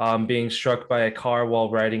being struck by a car while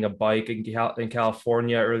riding a bike in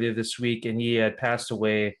California earlier this week, and he had passed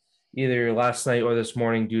away either last night or this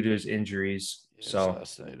morning due to his injuries. So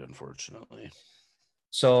last night, unfortunately.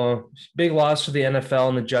 So big loss for the NFL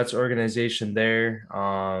and the Jets organization there.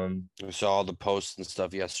 I saw all the posts and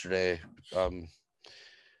stuff yesterday.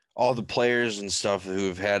 All the players and stuff who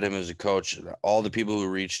have had him as a coach, all the people who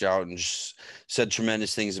reached out and just said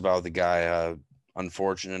tremendous things about the guy.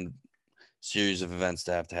 Unfortunate series of events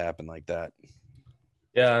to have to happen like that.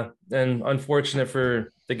 Yeah, and unfortunate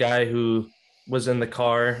for the guy who was in the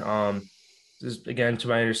car. Again, to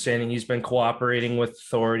my understanding, he's been cooperating with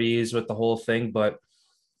authorities with the whole thing, but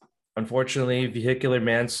unfortunately, vehicular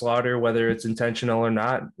manslaughter, whether it's intentional or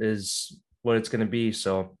not, is what it's going to be.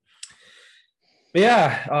 So, but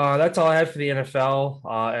yeah, that's all I had for the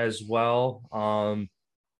NFL as well.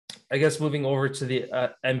 I guess moving over to the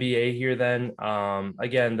NBA here then.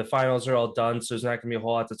 Again, the finals are all done, so there's not going to be a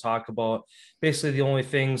whole lot to talk about. Basically, the only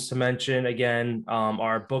things to mention, again,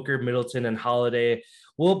 are Booker, Middleton, and Holiday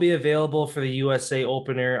will be available for the USA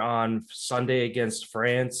opener on Sunday against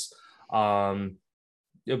France.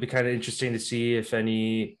 It'll be kind of interesting to see if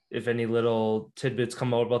any little tidbits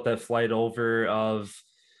come out about that flight over of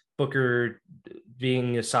Booker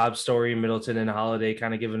being a sob story, Middleton and Holiday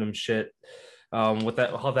kind of giving him shit. With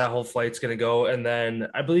that, how that whole flight's going to go. And then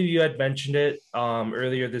I believe you had mentioned it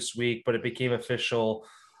earlier this week, but it became official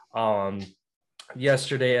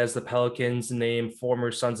yesterday as the Pelicans named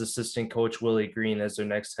former Suns assistant coach Willie Green as their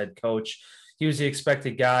next head coach. He was the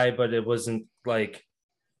expected guy, but it wasn't like,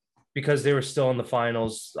 because they were still in the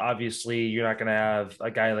finals. Obviously, you're not going to have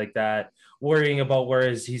a guy like that worrying about where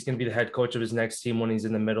he's going to be the head coach of his next team when he's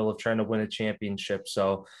in the middle of trying to win a championship.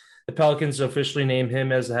 So the Pelicans officially named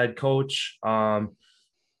him as the head coach. And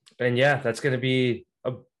yeah, that's going to be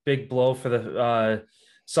a big blow for the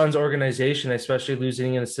Suns organization, especially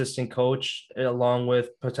losing an assistant coach along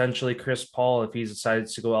with potentially Chris Paul if he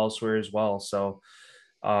decides to go elsewhere as well. So,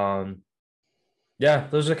 yeah,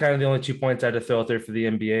 those are kind of the only 2 points I had to throw out there for the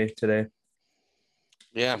NBA today.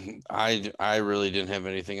 Yeah, I really didn't have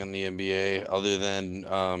anything on the NBA other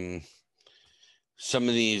than some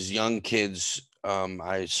of these young kids.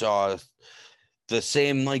 I saw the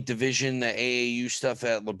same like division that AAU stuff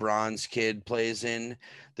that LeBron's kid plays in.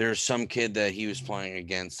 There's some kid that he was playing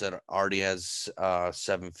against that already has a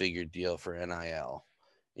 7-figure deal for NIL,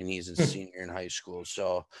 and he's a senior in high school.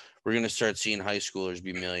 So we're gonna start seeing high schoolers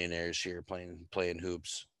be millionaires here playing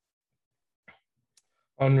hoops.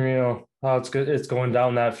 Unreal. Oh, it's good. It's going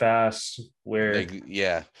down that fast. Where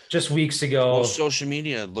yeah, just weeks ago. Well, social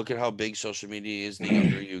media. Look at how big social media is. The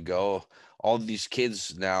younger you go, all these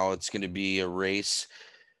kids now, it's going to be a race.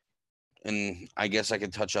 And I guess I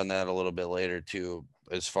could touch on that a little bit later too,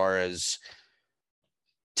 as far as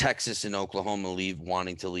Texas and Oklahoma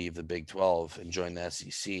wanting to leave the Big 12 and join the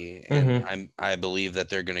SEC. And I believe that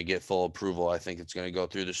they're going to get full approval. I think it's going to go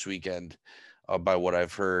through this weekend by what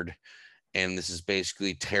I've heard. and this is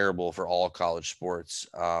basically terrible for all college sports.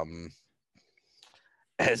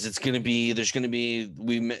 As it's going to be, there's going to be,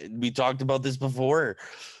 we talked about this before.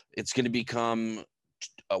 It's going to become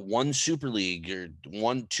one super league or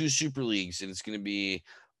two super leagues, and it's going to be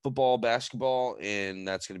football, basketball, and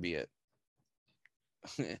that's going to be it.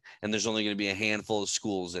 And there's only going to be a handful of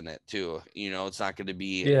schools in it too. It's not going to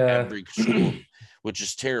be every school, which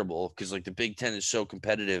is terrible because like the Big Ten is so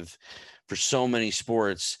competitive for so many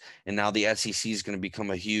sports, and now the SEC is going to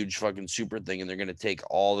become a huge fucking super thing, and they're going to take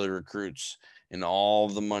all the recruits and all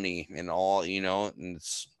the money and all, and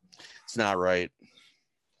it's not right.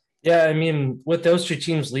 Yeah, I mean, with those two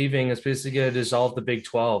teams leaving, it's basically going to dissolve the Big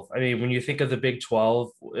 12. I mean, when you think of the Big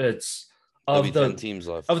 12, it's of the 10 teams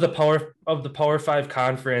left of the Power 5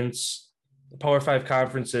 conference, the Power 5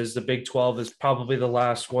 conferences. The Big 12 is probably the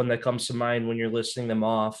last one that comes to mind when you're listing them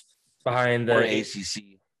off behind the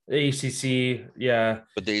ACC. The ACC, yeah.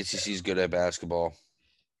 But the ACC is good at basketball.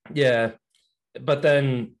 Yeah, but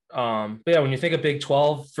then, when you think of Big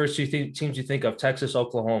 12, first two teams you think of Texas,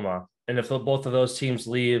 Oklahoma, and if both of those teams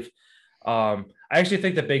leave, I actually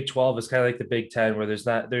think the Big 12 is kind of like the Big 10, where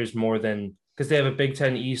there's more than, because they have a Big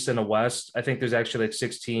 10 East and a West. I think there's actually like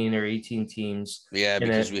 16 or 18 teams. Yeah,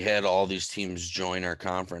 because we had all these teams join our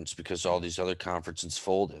conference because all these other conferences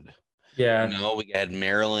folded. Yeah, we had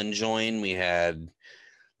Maryland join.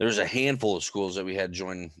 There was a handful of schools that we had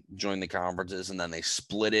join the conferences, and then they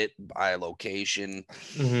split it by location.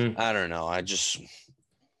 Mm-hmm. I don't know.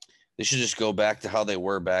 They should just go back to how they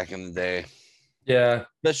were back in the day. Yeah.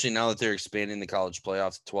 Especially now that they're expanding the college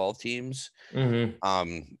playoff to 12 teams.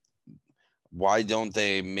 Mm-hmm. Why don't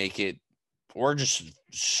they make it, or just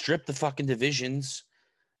strip the fucking divisions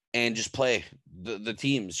and just play the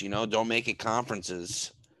teams, don't make it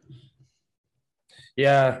conferences.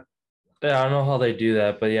 Yeah. Yeah, I don't know how they do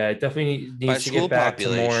that, but yeah, it definitely needs to get back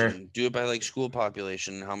to more. Do it by like school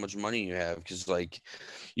population, how much money you have, because like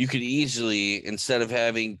you could easily, instead of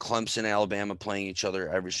having Clemson, Alabama playing each other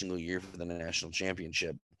every single year for the national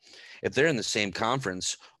championship, if they're in the same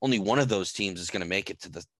conference, only one of those teams is going to make it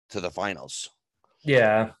to the finals.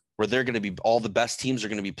 Yeah. Where they're going to be, all the best teams are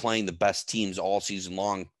going to be playing the best teams all season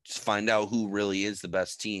long to find out who really is the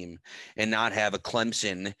best team, and not have a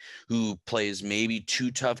Clemson who plays maybe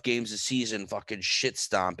 2 tough games a season, fucking shit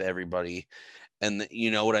stomp everybody. And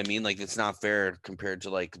you know what I mean? Like, it's not fair compared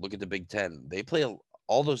to, like, look at the Big Ten. They play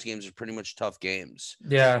all those games are pretty much tough games.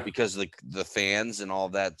 Yeah. Because like the fans and all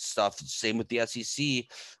that stuff. Same with the SEC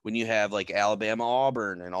when you have like Alabama,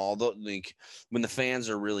 Auburn, and all the, like, when the fans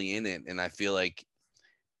are really in it. And I feel like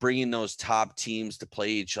bringing those top teams to play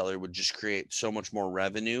each other would just create so much more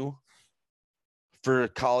revenue for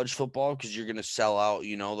college football, because you're going to sell out,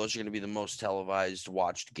 those are going to be the most televised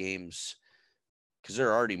watched games, because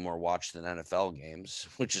they're already more watched than NFL games,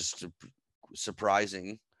 which is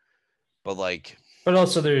surprising. But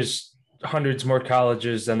also there's hundreds more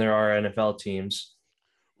colleges than there are NFL teams.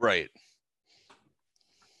 Right.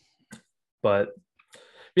 But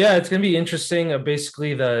yeah, it's going to be interesting.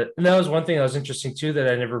 Basically, and that was one thing that was interesting too that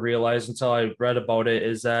I never realized until I read about it,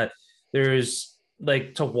 is that there's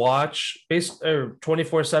like to watch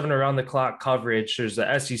 24/7 around the clock coverage. There's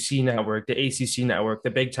the SEC network, the ACC network, the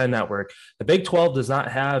Big 10 network. The Big 12 does not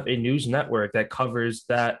have a news network that covers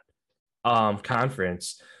that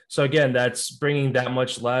conference. So again, that's bringing that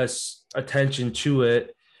much less attention to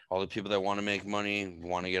it. All the people that want to make money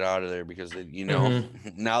want to get out of there because,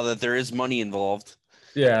 now that there is money involved.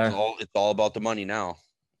 Yeah. It's all about the money now.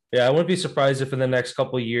 Yeah, I wouldn't be surprised if in the next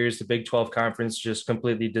couple of years the Big 12 conference just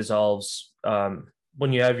completely dissolves.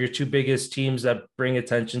 When you have your 2 biggest teams that bring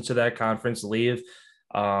attention to that conference leave, it's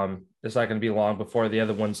not going to be long before the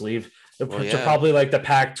other ones leave. Probably like the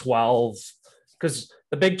Pac-12, because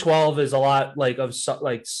the Big 12 is a lot like of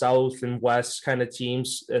like South and West kind of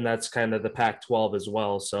teams, and that's kind of the Pac-12 as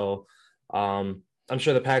well. So I'm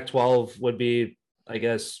sure the Pac-12 would be, I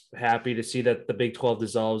guess, happy to see that the Big 12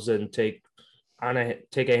 dissolves and take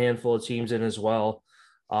a handful of teams in as well.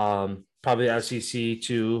 Probably the SEC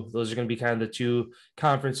too. Those are going to be kind of the 2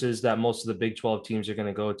 conferences that most of the Big 12 teams are going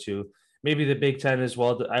to go to. Maybe the Big 10 as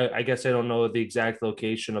well. I guess I don't know the exact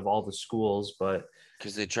location of all the schools, but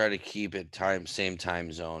because they try to keep it same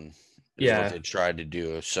time zone. Yeah, what they tried to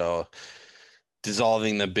do. So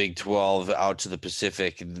dissolving the Big 12 out to the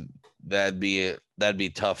Pacific, that'd be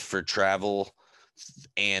tough for travel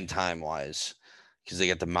and time wise, because they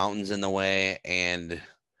got the mountains in the way and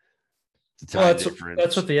the time difference.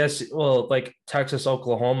 That's what like Texas,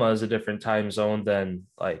 Oklahoma is a different time zone than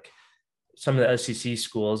like some of the SEC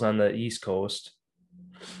schools on the East Coast.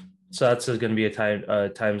 So that's going to be a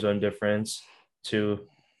time zone difference too.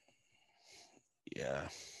 Yeah.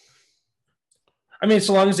 I mean,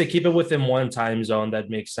 so long as they keep it within one time zone, that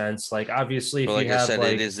makes sense. Like, obviously, if But like you I have said,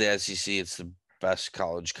 like, it is the SEC. It's the best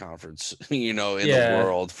college conference, in the yeah,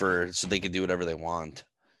 world so they can do whatever they want.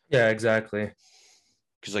 yeah, exactly.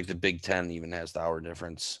 Because like the Big Ten even has the hour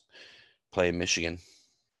difference. Play in Michigan.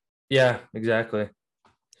 Yeah, exactly.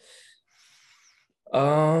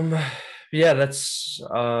 Um, yeah, that's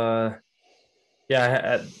yeah.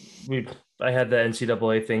 I had the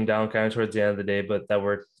NCAA thing down kind of towards the end of the day, but that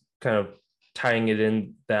we're kind of tying it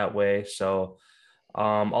in that way. So,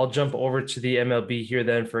 I'll jump over to the MLB here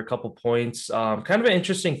then for a couple points. Kind of an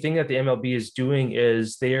interesting thing that the MLB is doing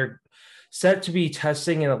is they're set to be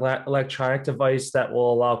testing an electronic device that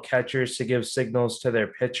will allow catchers to give signals to their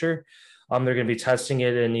pitcher. They're going to be testing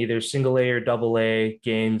it in either single A or double A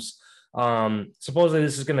games. Supposedly,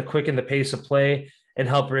 this is going to quicken the pace of play and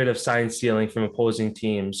help rid of sign stealing from opposing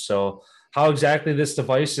teams. So, how exactly this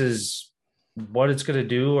device is, what it's going to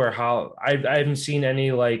do, or how I haven't seen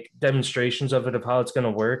any like demonstrations of it of how it's going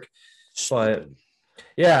to work. But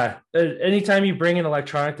yeah, anytime you bring an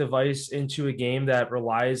electronic device into a game that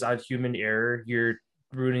relies on human error, you're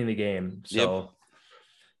ruining the game. So,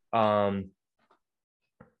 I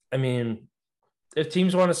mean, if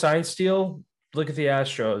teams want to sign steal, look at the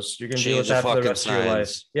Astros. You're going to deal with that for the rest of your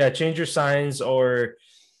life. Yeah, change your signs or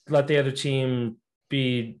let the other team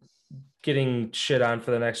be getting shit on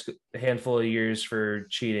for the next handful of years for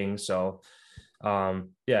cheating. So, yeah,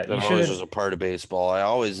 That always was a part of baseball. I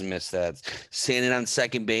always miss that. Standing on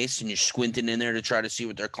second base and you're squinting in there to try to see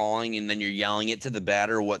what they're calling, and then you're yelling it to the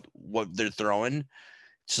batter what they're throwing.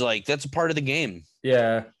 It's like that's a part of the game.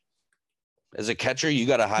 Yeah. As a catcher, you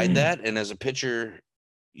got to hide that, and as a pitcher,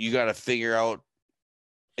 you got to figure out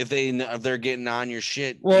if they're getting on your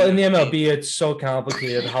shit. Well, in the MLB, it's so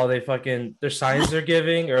complicated how they their signs they're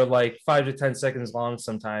giving are like 5 to 10 seconds long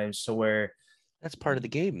sometimes, to where that's part of the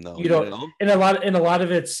game, though. You know, and a lot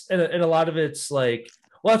of it's like,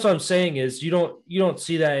 well, that's what I'm saying is you don't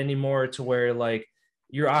see that anymore, to where like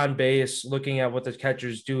you're on base looking at what the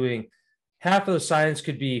catcher's doing. Half of the signs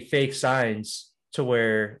could be fake signs, to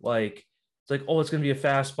where like it's like, oh, it's gonna be a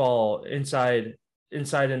fastball inside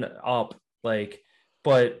and up, like,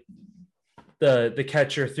 but the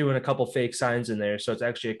catcher threw in a couple fake signs in there, so it's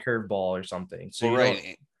actually a curveball or something. So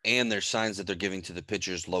right. And there's signs that they're giving to the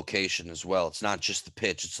pitcher's location as well. It's not just the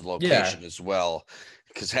pitch, it's the location as well.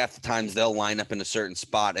 Because half the times they'll line up in a certain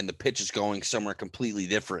spot and the pitch is going somewhere completely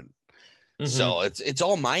different. Mm-hmm. So it's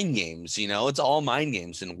all mind games, it's all mind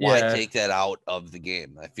games. And why take that out of the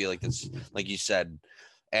game? I feel like that's, like you said,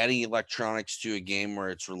 adding electronics to a game where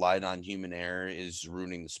it's relied on human error is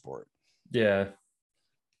ruining the sport. Yeah.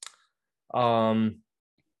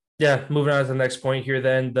 Yeah, moving on to the next point here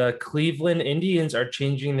then. The Cleveland Indians are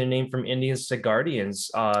changing their name from Indians to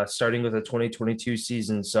Guardians, starting with the 2022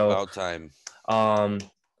 season. So about time.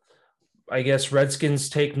 I guess Redskins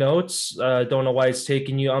take notes. Don't know why it's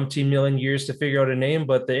taking you umpteen million years to figure out a name,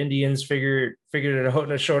 but the Indians figured it out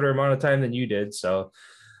in a shorter amount of time than you did. So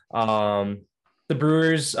the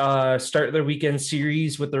Brewers start their weekend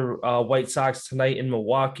series with the White Sox tonight in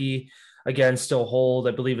Milwaukee. Again, still hold,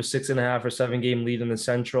 I believe, a 6.5 or 7 game lead in the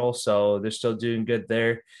Central. So they're still doing good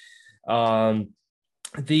there. The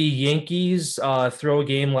Yankees throw a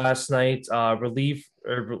game last night, with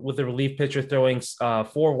the relief pitcher throwing 4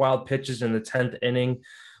 wild pitches in the 10th inning,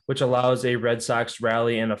 which allows a Red Sox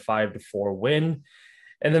rally and a 5-4 win.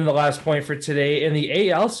 And then the last point for today, in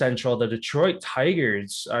the AL Central, the Detroit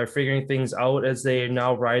Tigers are figuring things out as they are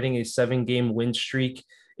now riding a 7-game win streak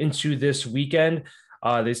into this weekend.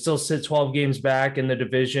 They still sit 12 games back in the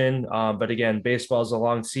division. But again, baseball is a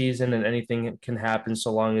long season and anything can happen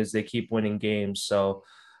so long as they keep winning games. So,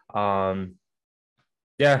 the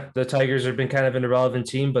Tigers have been kind of an irrelevant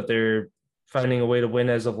team, but they're finding a way to win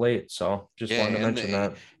as of late. So just wanted to mention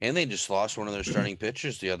that. And they just lost one of their starting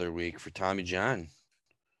pitchers the other week for Tommy John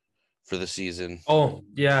for the season. Oh,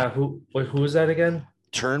 yeah. Who was that again?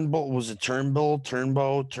 Turnbull. Was it Turnbull?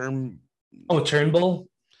 Oh, Turnbull?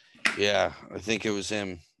 Yeah, I think it was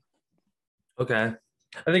him. Okay.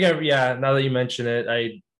 I think now that you mention it,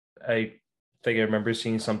 I think I remember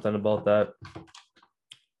seeing something about that.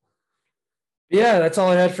 Yeah, that's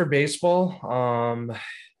all I had for baseball.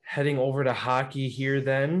 Heading over to hockey here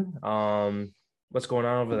then. What's going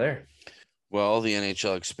on over there? Well, the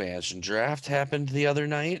NHL expansion draft happened the other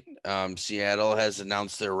night. Seattle has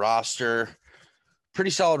announced their roster.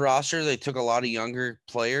 Pretty solid roster. They took a lot of younger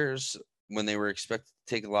players when they were expected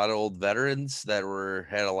to take a lot of old veterans that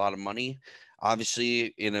had a lot of money.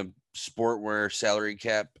 Obviously, in a sport where salary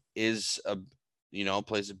cap is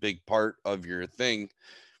plays a big part of your thing,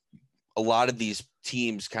 a lot of these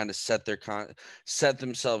teams kind of set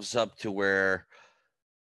themselves up to where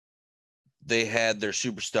they had their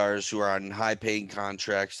superstars who are on high-paying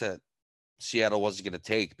contracts that Seattle wasn't going to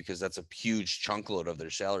take because that's a huge chunk load of their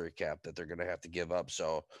salary cap that they're going to have to give up.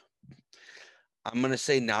 So I'm going to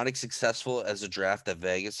say not as successful as a draft that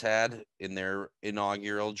Vegas had in their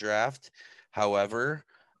inaugural draft. However,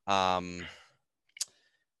 who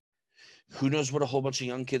knows what a whole bunch of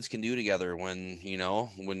young kids can do together when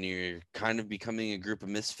you're kind of becoming a group of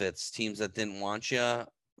misfits, teams that didn't want you,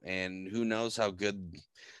 and who knows how good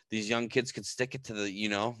these young kids could stick it to the, you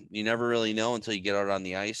never really know until you get out on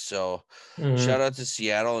the ice. So shout out to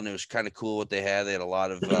Seattle, and it was kind of cool what they had. They had a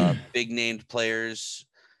lot of big named players,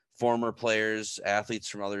 former players, athletes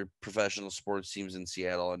from other professional sports teams in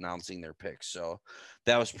Seattle announcing their picks. So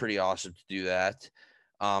that was pretty awesome to do that.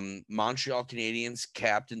 Montreal Canadiens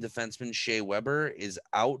captain defenseman Shea Weber is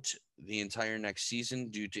out the entire next season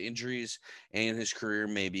due to injuries, and his career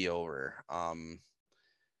may be over.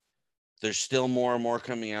 There's still more and more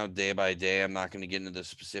coming out day by day. I'm not going to get into the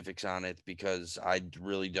specifics on it because I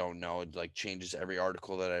really don't know. It like changes every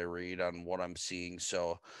article that I read on what I'm seeing.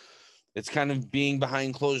 So it's kind of being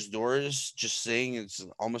behind closed doors, just saying it's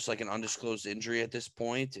almost like an undisclosed injury at this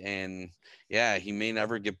point. And yeah, he may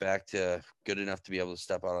never get back to good enough to be able to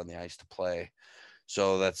step out on the ice to play.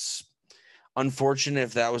 So that's unfortunate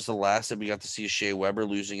if that was the last that we got to see Shea Weber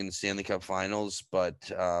losing in the Stanley Cup Finals. But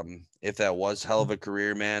if that was, hell of a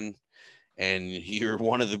career, man. And you're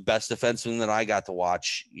one of the best defensemen that I got to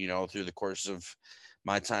watch, through the course of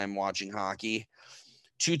my time watching hockey.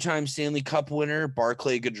 Two-time Stanley Cup winner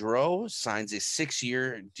Barclay Goodrow signs a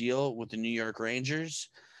 6-year deal with the New York Rangers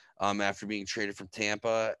after being traded from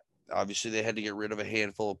Tampa. Obviously, they had to get rid of a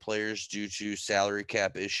handful of players due to salary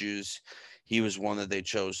cap issues. He was one that they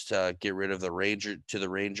chose to get rid of the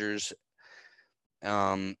Rangers.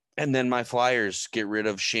 And then my Flyers get rid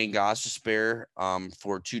of Shane Gostisbehere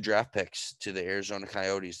for 2 draft picks to the Arizona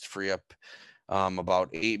Coyotes to free up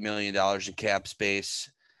about $8 million in cap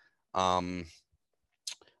space.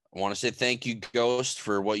 I want to say thank you, Ghost,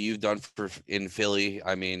 for what you've done in Philly.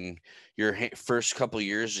 I mean, your first couple of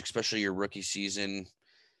years, especially your rookie season,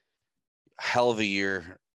 hell of a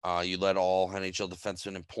year. You led all NHL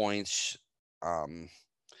defensemen in points.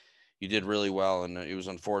 You did really well, and it was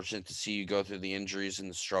unfortunate to see you go through the injuries and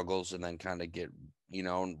the struggles and then kind of get,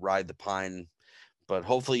 ride the pine. But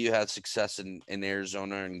hopefully you had success in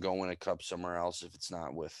Arizona and go win a cup somewhere else if it's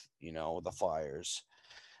not with, the Flyers.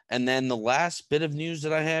 And then the last bit of news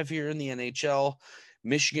that I have here in the NHL,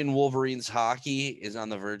 Michigan Wolverines hockey is on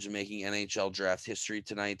the verge of making NHL draft history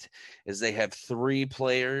tonight, as they have 3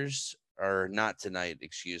 players, or not tonight,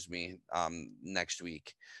 next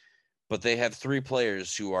week. But they have 3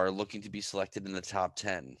 players who are looking to be selected in the top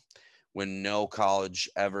 10. When no college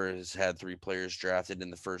ever has had 3 players drafted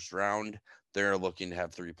in the first round, they're looking to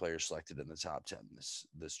have 3 players selected in the top 10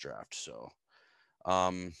 this draft. So,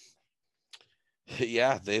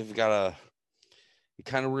 yeah, they've got it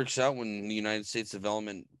kind of works out when the United States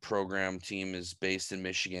Development Program team is based in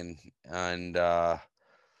Michigan. And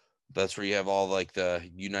that's where you have all like the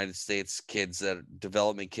United States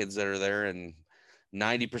development kids that are there. And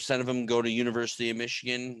 90% of them go to University of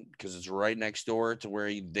Michigan because it's right next door to where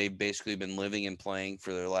they've basically been living and playing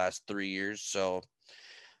for their last 3 years. So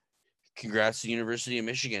congrats to the University of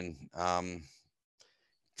Michigan.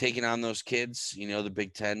 Taking on those kids, the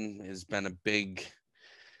Big Ten has been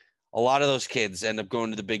a lot of those kids end up going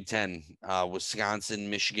to the Big Ten, Wisconsin,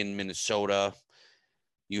 Michigan, Minnesota.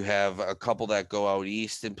 You have a couple that go out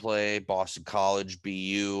east and play, Boston College,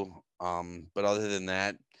 BU. But other than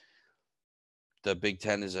that, the Big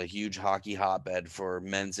Ten is a huge hockey hotbed for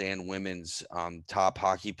men's and women's top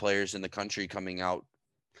hockey players in the country coming out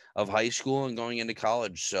of high school and going into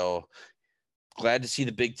college. So glad to see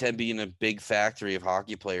the Big Ten being a big factory of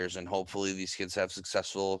hockey players, and hopefully these kids have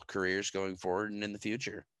successful careers going forward and in the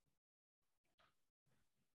future.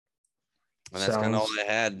 And that's kind of all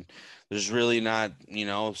I had. There's really not,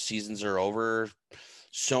 seasons are over.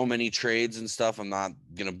 So many trades and stuff. I'm not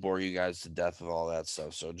going to bore you guys to death with all that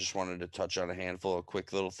stuff. So just wanted to touch on a handful of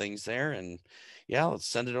quick little things there. And yeah, let's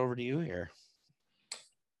send it over to you here.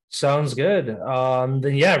 Sounds good.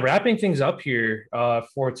 Then yeah, wrapping things up here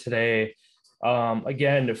for today.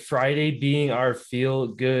 Again, Friday being our Feel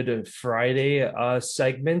Good Friday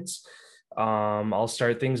segment. I'll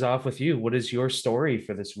start things off with you. What is your story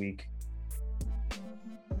for this week?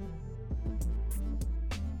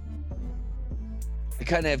 I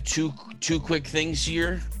kind of have two quick things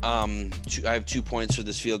here. I have 2 points for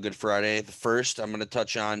this Feel Good Friday. The first, I'm going to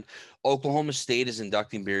touch on Oklahoma State is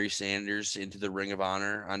inducting Barry Sanders into the Ring of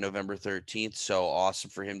Honor on November 13th. So awesome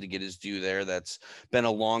for him to get his due there. That's been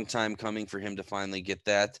a long time coming for him to finally get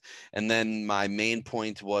that. And then my main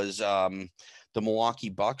point was the Milwaukee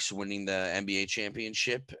Bucks winning the NBA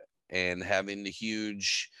championship and having the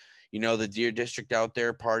huge, the Deer District out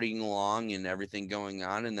there partying along and everything going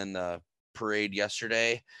on. And then the parade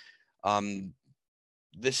yesterday.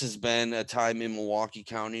 This has been a time in Milwaukee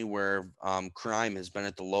County where crime has been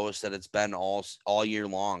at the lowest that it's been all year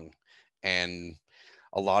long, and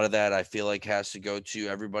a lot of that I feel like has to go to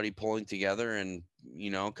everybody pulling together and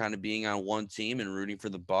kind of being on one team and rooting for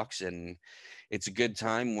the Bucks. And it's a good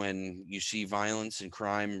time when you see violence and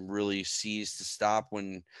crime really cease to stop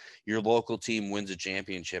when your local team wins a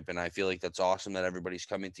championship. And I feel like that's awesome that everybody's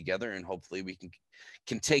coming together, and hopefully we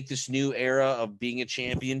can take this new era of being a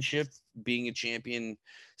champion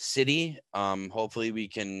city. Hopefully we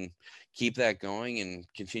can keep that going and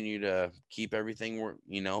continue to keep everything,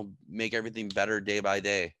 make everything better day by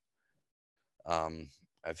day.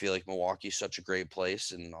 I feel like Milwaukee's such a great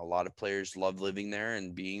place, and a lot of players love living there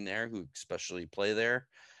and being there, who especially play there.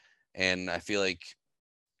 And I feel like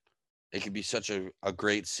it could be such a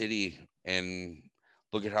great city, and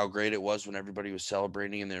look at how great it was when everybody was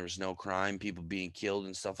celebrating and there was no crime, people being killed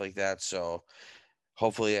and stuff like that. So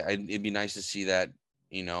hopefully it'd be nice to see that,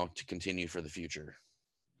 to continue for the future.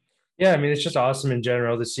 Yeah, I mean, it's just awesome in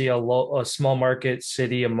general to see a small market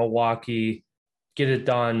city of Milwaukee get it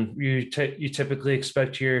done. You typically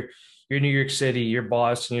expect your New York City, your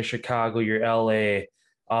Boston, your Chicago, your LA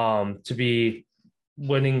to be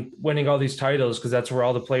winning all these titles, because that's where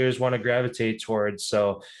all the players want to gravitate towards.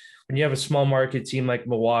 So when you have a small market team like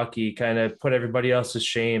Milwaukee kind of put everybody else to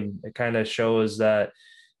shame, it kind of shows that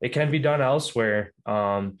it can be done elsewhere,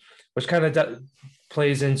 which kind of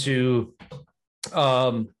plays into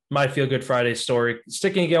my Feel Good Friday story,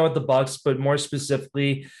 sticking again with the Bucks, but more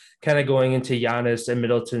specifically kind of going into Giannis and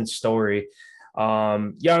Middleton's story.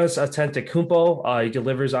 Giannis Antetokounmpo, he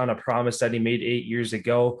delivers on a promise that he made 8 years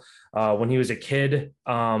ago when he was a kid.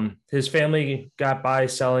 His family got by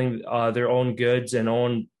selling their own goods and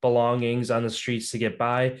own belongings on the streets to get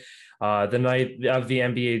by. The night of the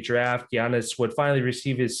NBA draft, Giannis would finally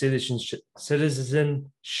receive his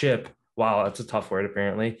citizenship. Wow, that's a tough word,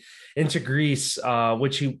 apparently. Into Greece,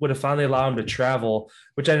 which he would have finally allowed him to travel,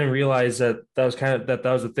 which I didn't realize that was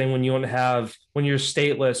the thing when you're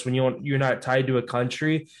stateless, when you're not tied to a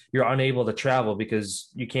country, you're unable to travel because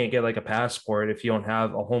you can't get like a passport if you don't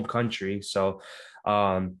have a home country. So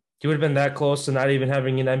he would have been that close to not even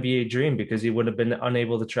having an NBA dream because he would have been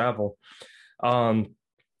unable to travel. So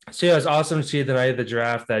yeah, it's awesome to see the night of the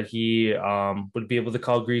draft that he would be able to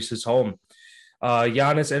call Greece his home.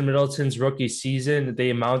 Giannis and Middleton's rookie season, they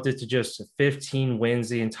amounted to just 15 wins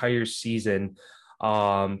the entire season.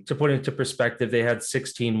 To put into perspective, they had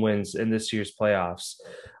 16 wins in this year's playoffs.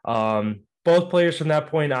 Both players from that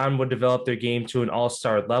point on would develop their game to an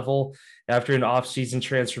all-star level. After an off-season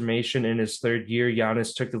transformation in his third year,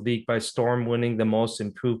 Giannis took the league by storm, winning the Most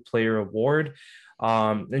Improved Player award.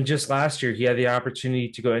 And just last year, he had the opportunity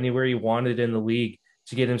to go anywhere he wanted in the league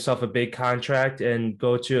to get himself a big contract and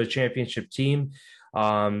go to a championship team.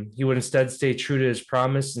 He would instead stay true to his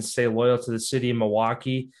promise and stay loyal to the city of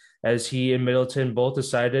Milwaukee, as he and Middleton both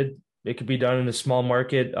decided it could be done in a small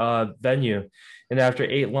market venue. And after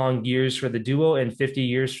 8 long years for the duo and 50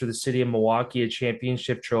 years for the city of Milwaukee, a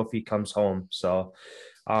championship trophy comes home. So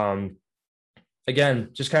again,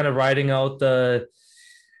 just kind of riding out the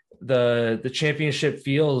championship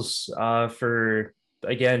feels for,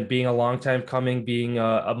 again, being a long time coming, being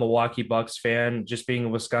a Milwaukee Bucks fan, just being a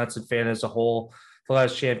Wisconsin fan as a whole. The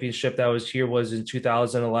last championship that was here was in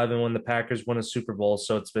 2011 when the Packers won a Super Bowl.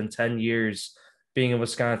 So it's been 10 years being a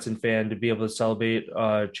Wisconsin fan to be able to celebrate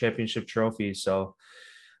championship trophies. So,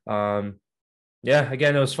 yeah,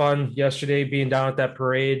 again, it was fun yesterday being down at that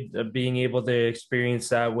parade, being able to experience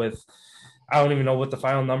that with, I don't even know what the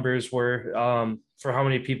final numbers were for how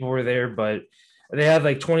many people were there, but they had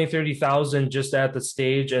like 30,000 just at the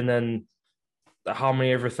stage, and then how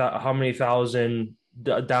many thousand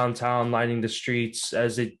downtown lining the streets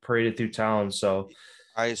as they paraded through town. So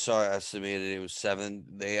I saw estimated it was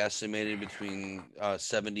they estimated between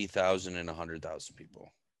 70,000 and 100,000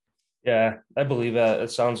 people. Yeah, I believe that.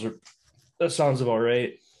 That sounds about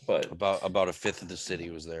right. But about a fifth of the city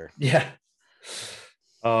was there. Yeah.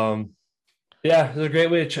 Yeah, it was a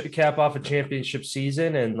great way to cap off a championship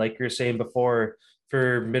season. And like you were saying before,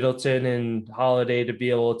 for Middleton and Holiday to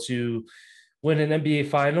be able to win an NBA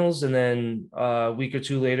Finals and then a week or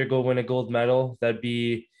two later go win a gold medal. That'd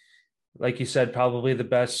be, like you said, probably the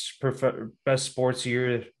best sports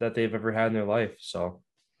year that they've ever had in their life. So,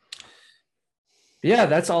 yeah,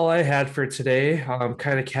 that's all I had for today. I'm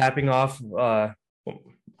kind of capping off more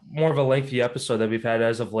of a lengthy episode that we've had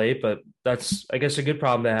as of late, but that's, I guess, a good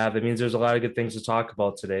problem to have. It means there's a lot of good things to talk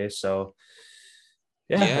about today. So,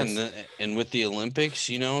 yeah, and with the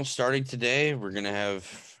Olympics, starting today, we're gonna have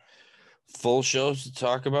full shows to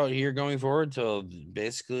talk about here going forward till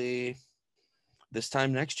basically this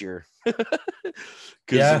time next year. Because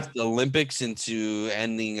it's the Olympics into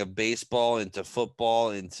ending of baseball, into football,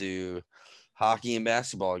 into hockey and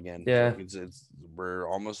basketball again. Yeah, we're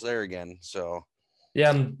almost there again. So yeah,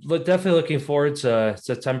 I'm definitely looking forward to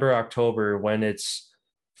September, October when it's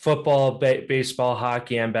football, baseball,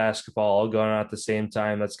 hockey, and basketball all going on at the same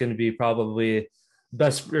time. That's going to be probably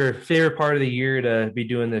best or favorite part of the year to be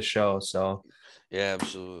doing this show. So, yeah,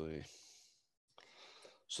 absolutely.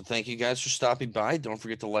 So thank you guys for stopping by. Don't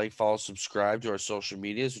forget to like, follow, subscribe to our social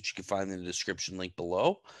medias, which you can find in the description link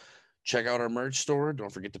below. Check out our merch store.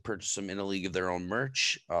 Don't forget to purchase some In a League of Their Own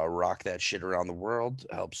merch. Rock that shit around the world.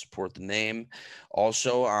 Help support the name.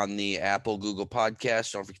 Also on the Apple, Google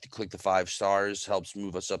podcast, don't forget to click the 5 stars. Helps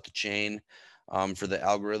move us up the chain for the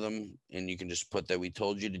algorithm. And you can just put that we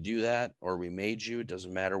told you to do that or we made you. It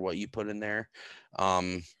doesn't matter what you put in there.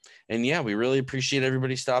 And yeah, we really appreciate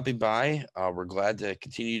everybody stopping by. We're glad to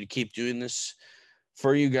continue to keep doing this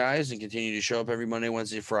for you guys and continue to show up every Monday,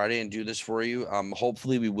 Wednesday, Friday and do this for you.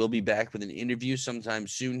 Hopefully we will be back with an interview sometime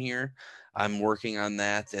soon here. I'm working on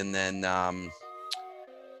that. And then,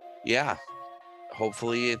 yeah,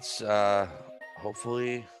 hopefully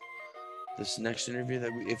hopefully this next interview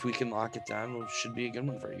that if we can lock it down, should be a good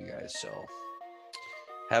one for you guys. So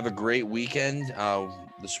have a great weekend.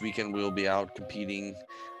 This weekend we'll be out competing.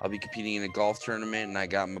 I'll be competing in a golf tournament, and I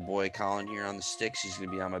got my boy Colin here on the sticks. He's going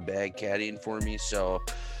to be on my bag caddying for me. So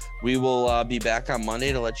we will be back on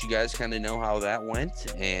Monday to let you guys kind of know how that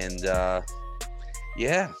went. And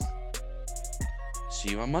yeah, see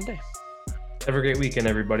you on Monday. Have a great weekend,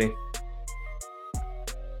 everybody.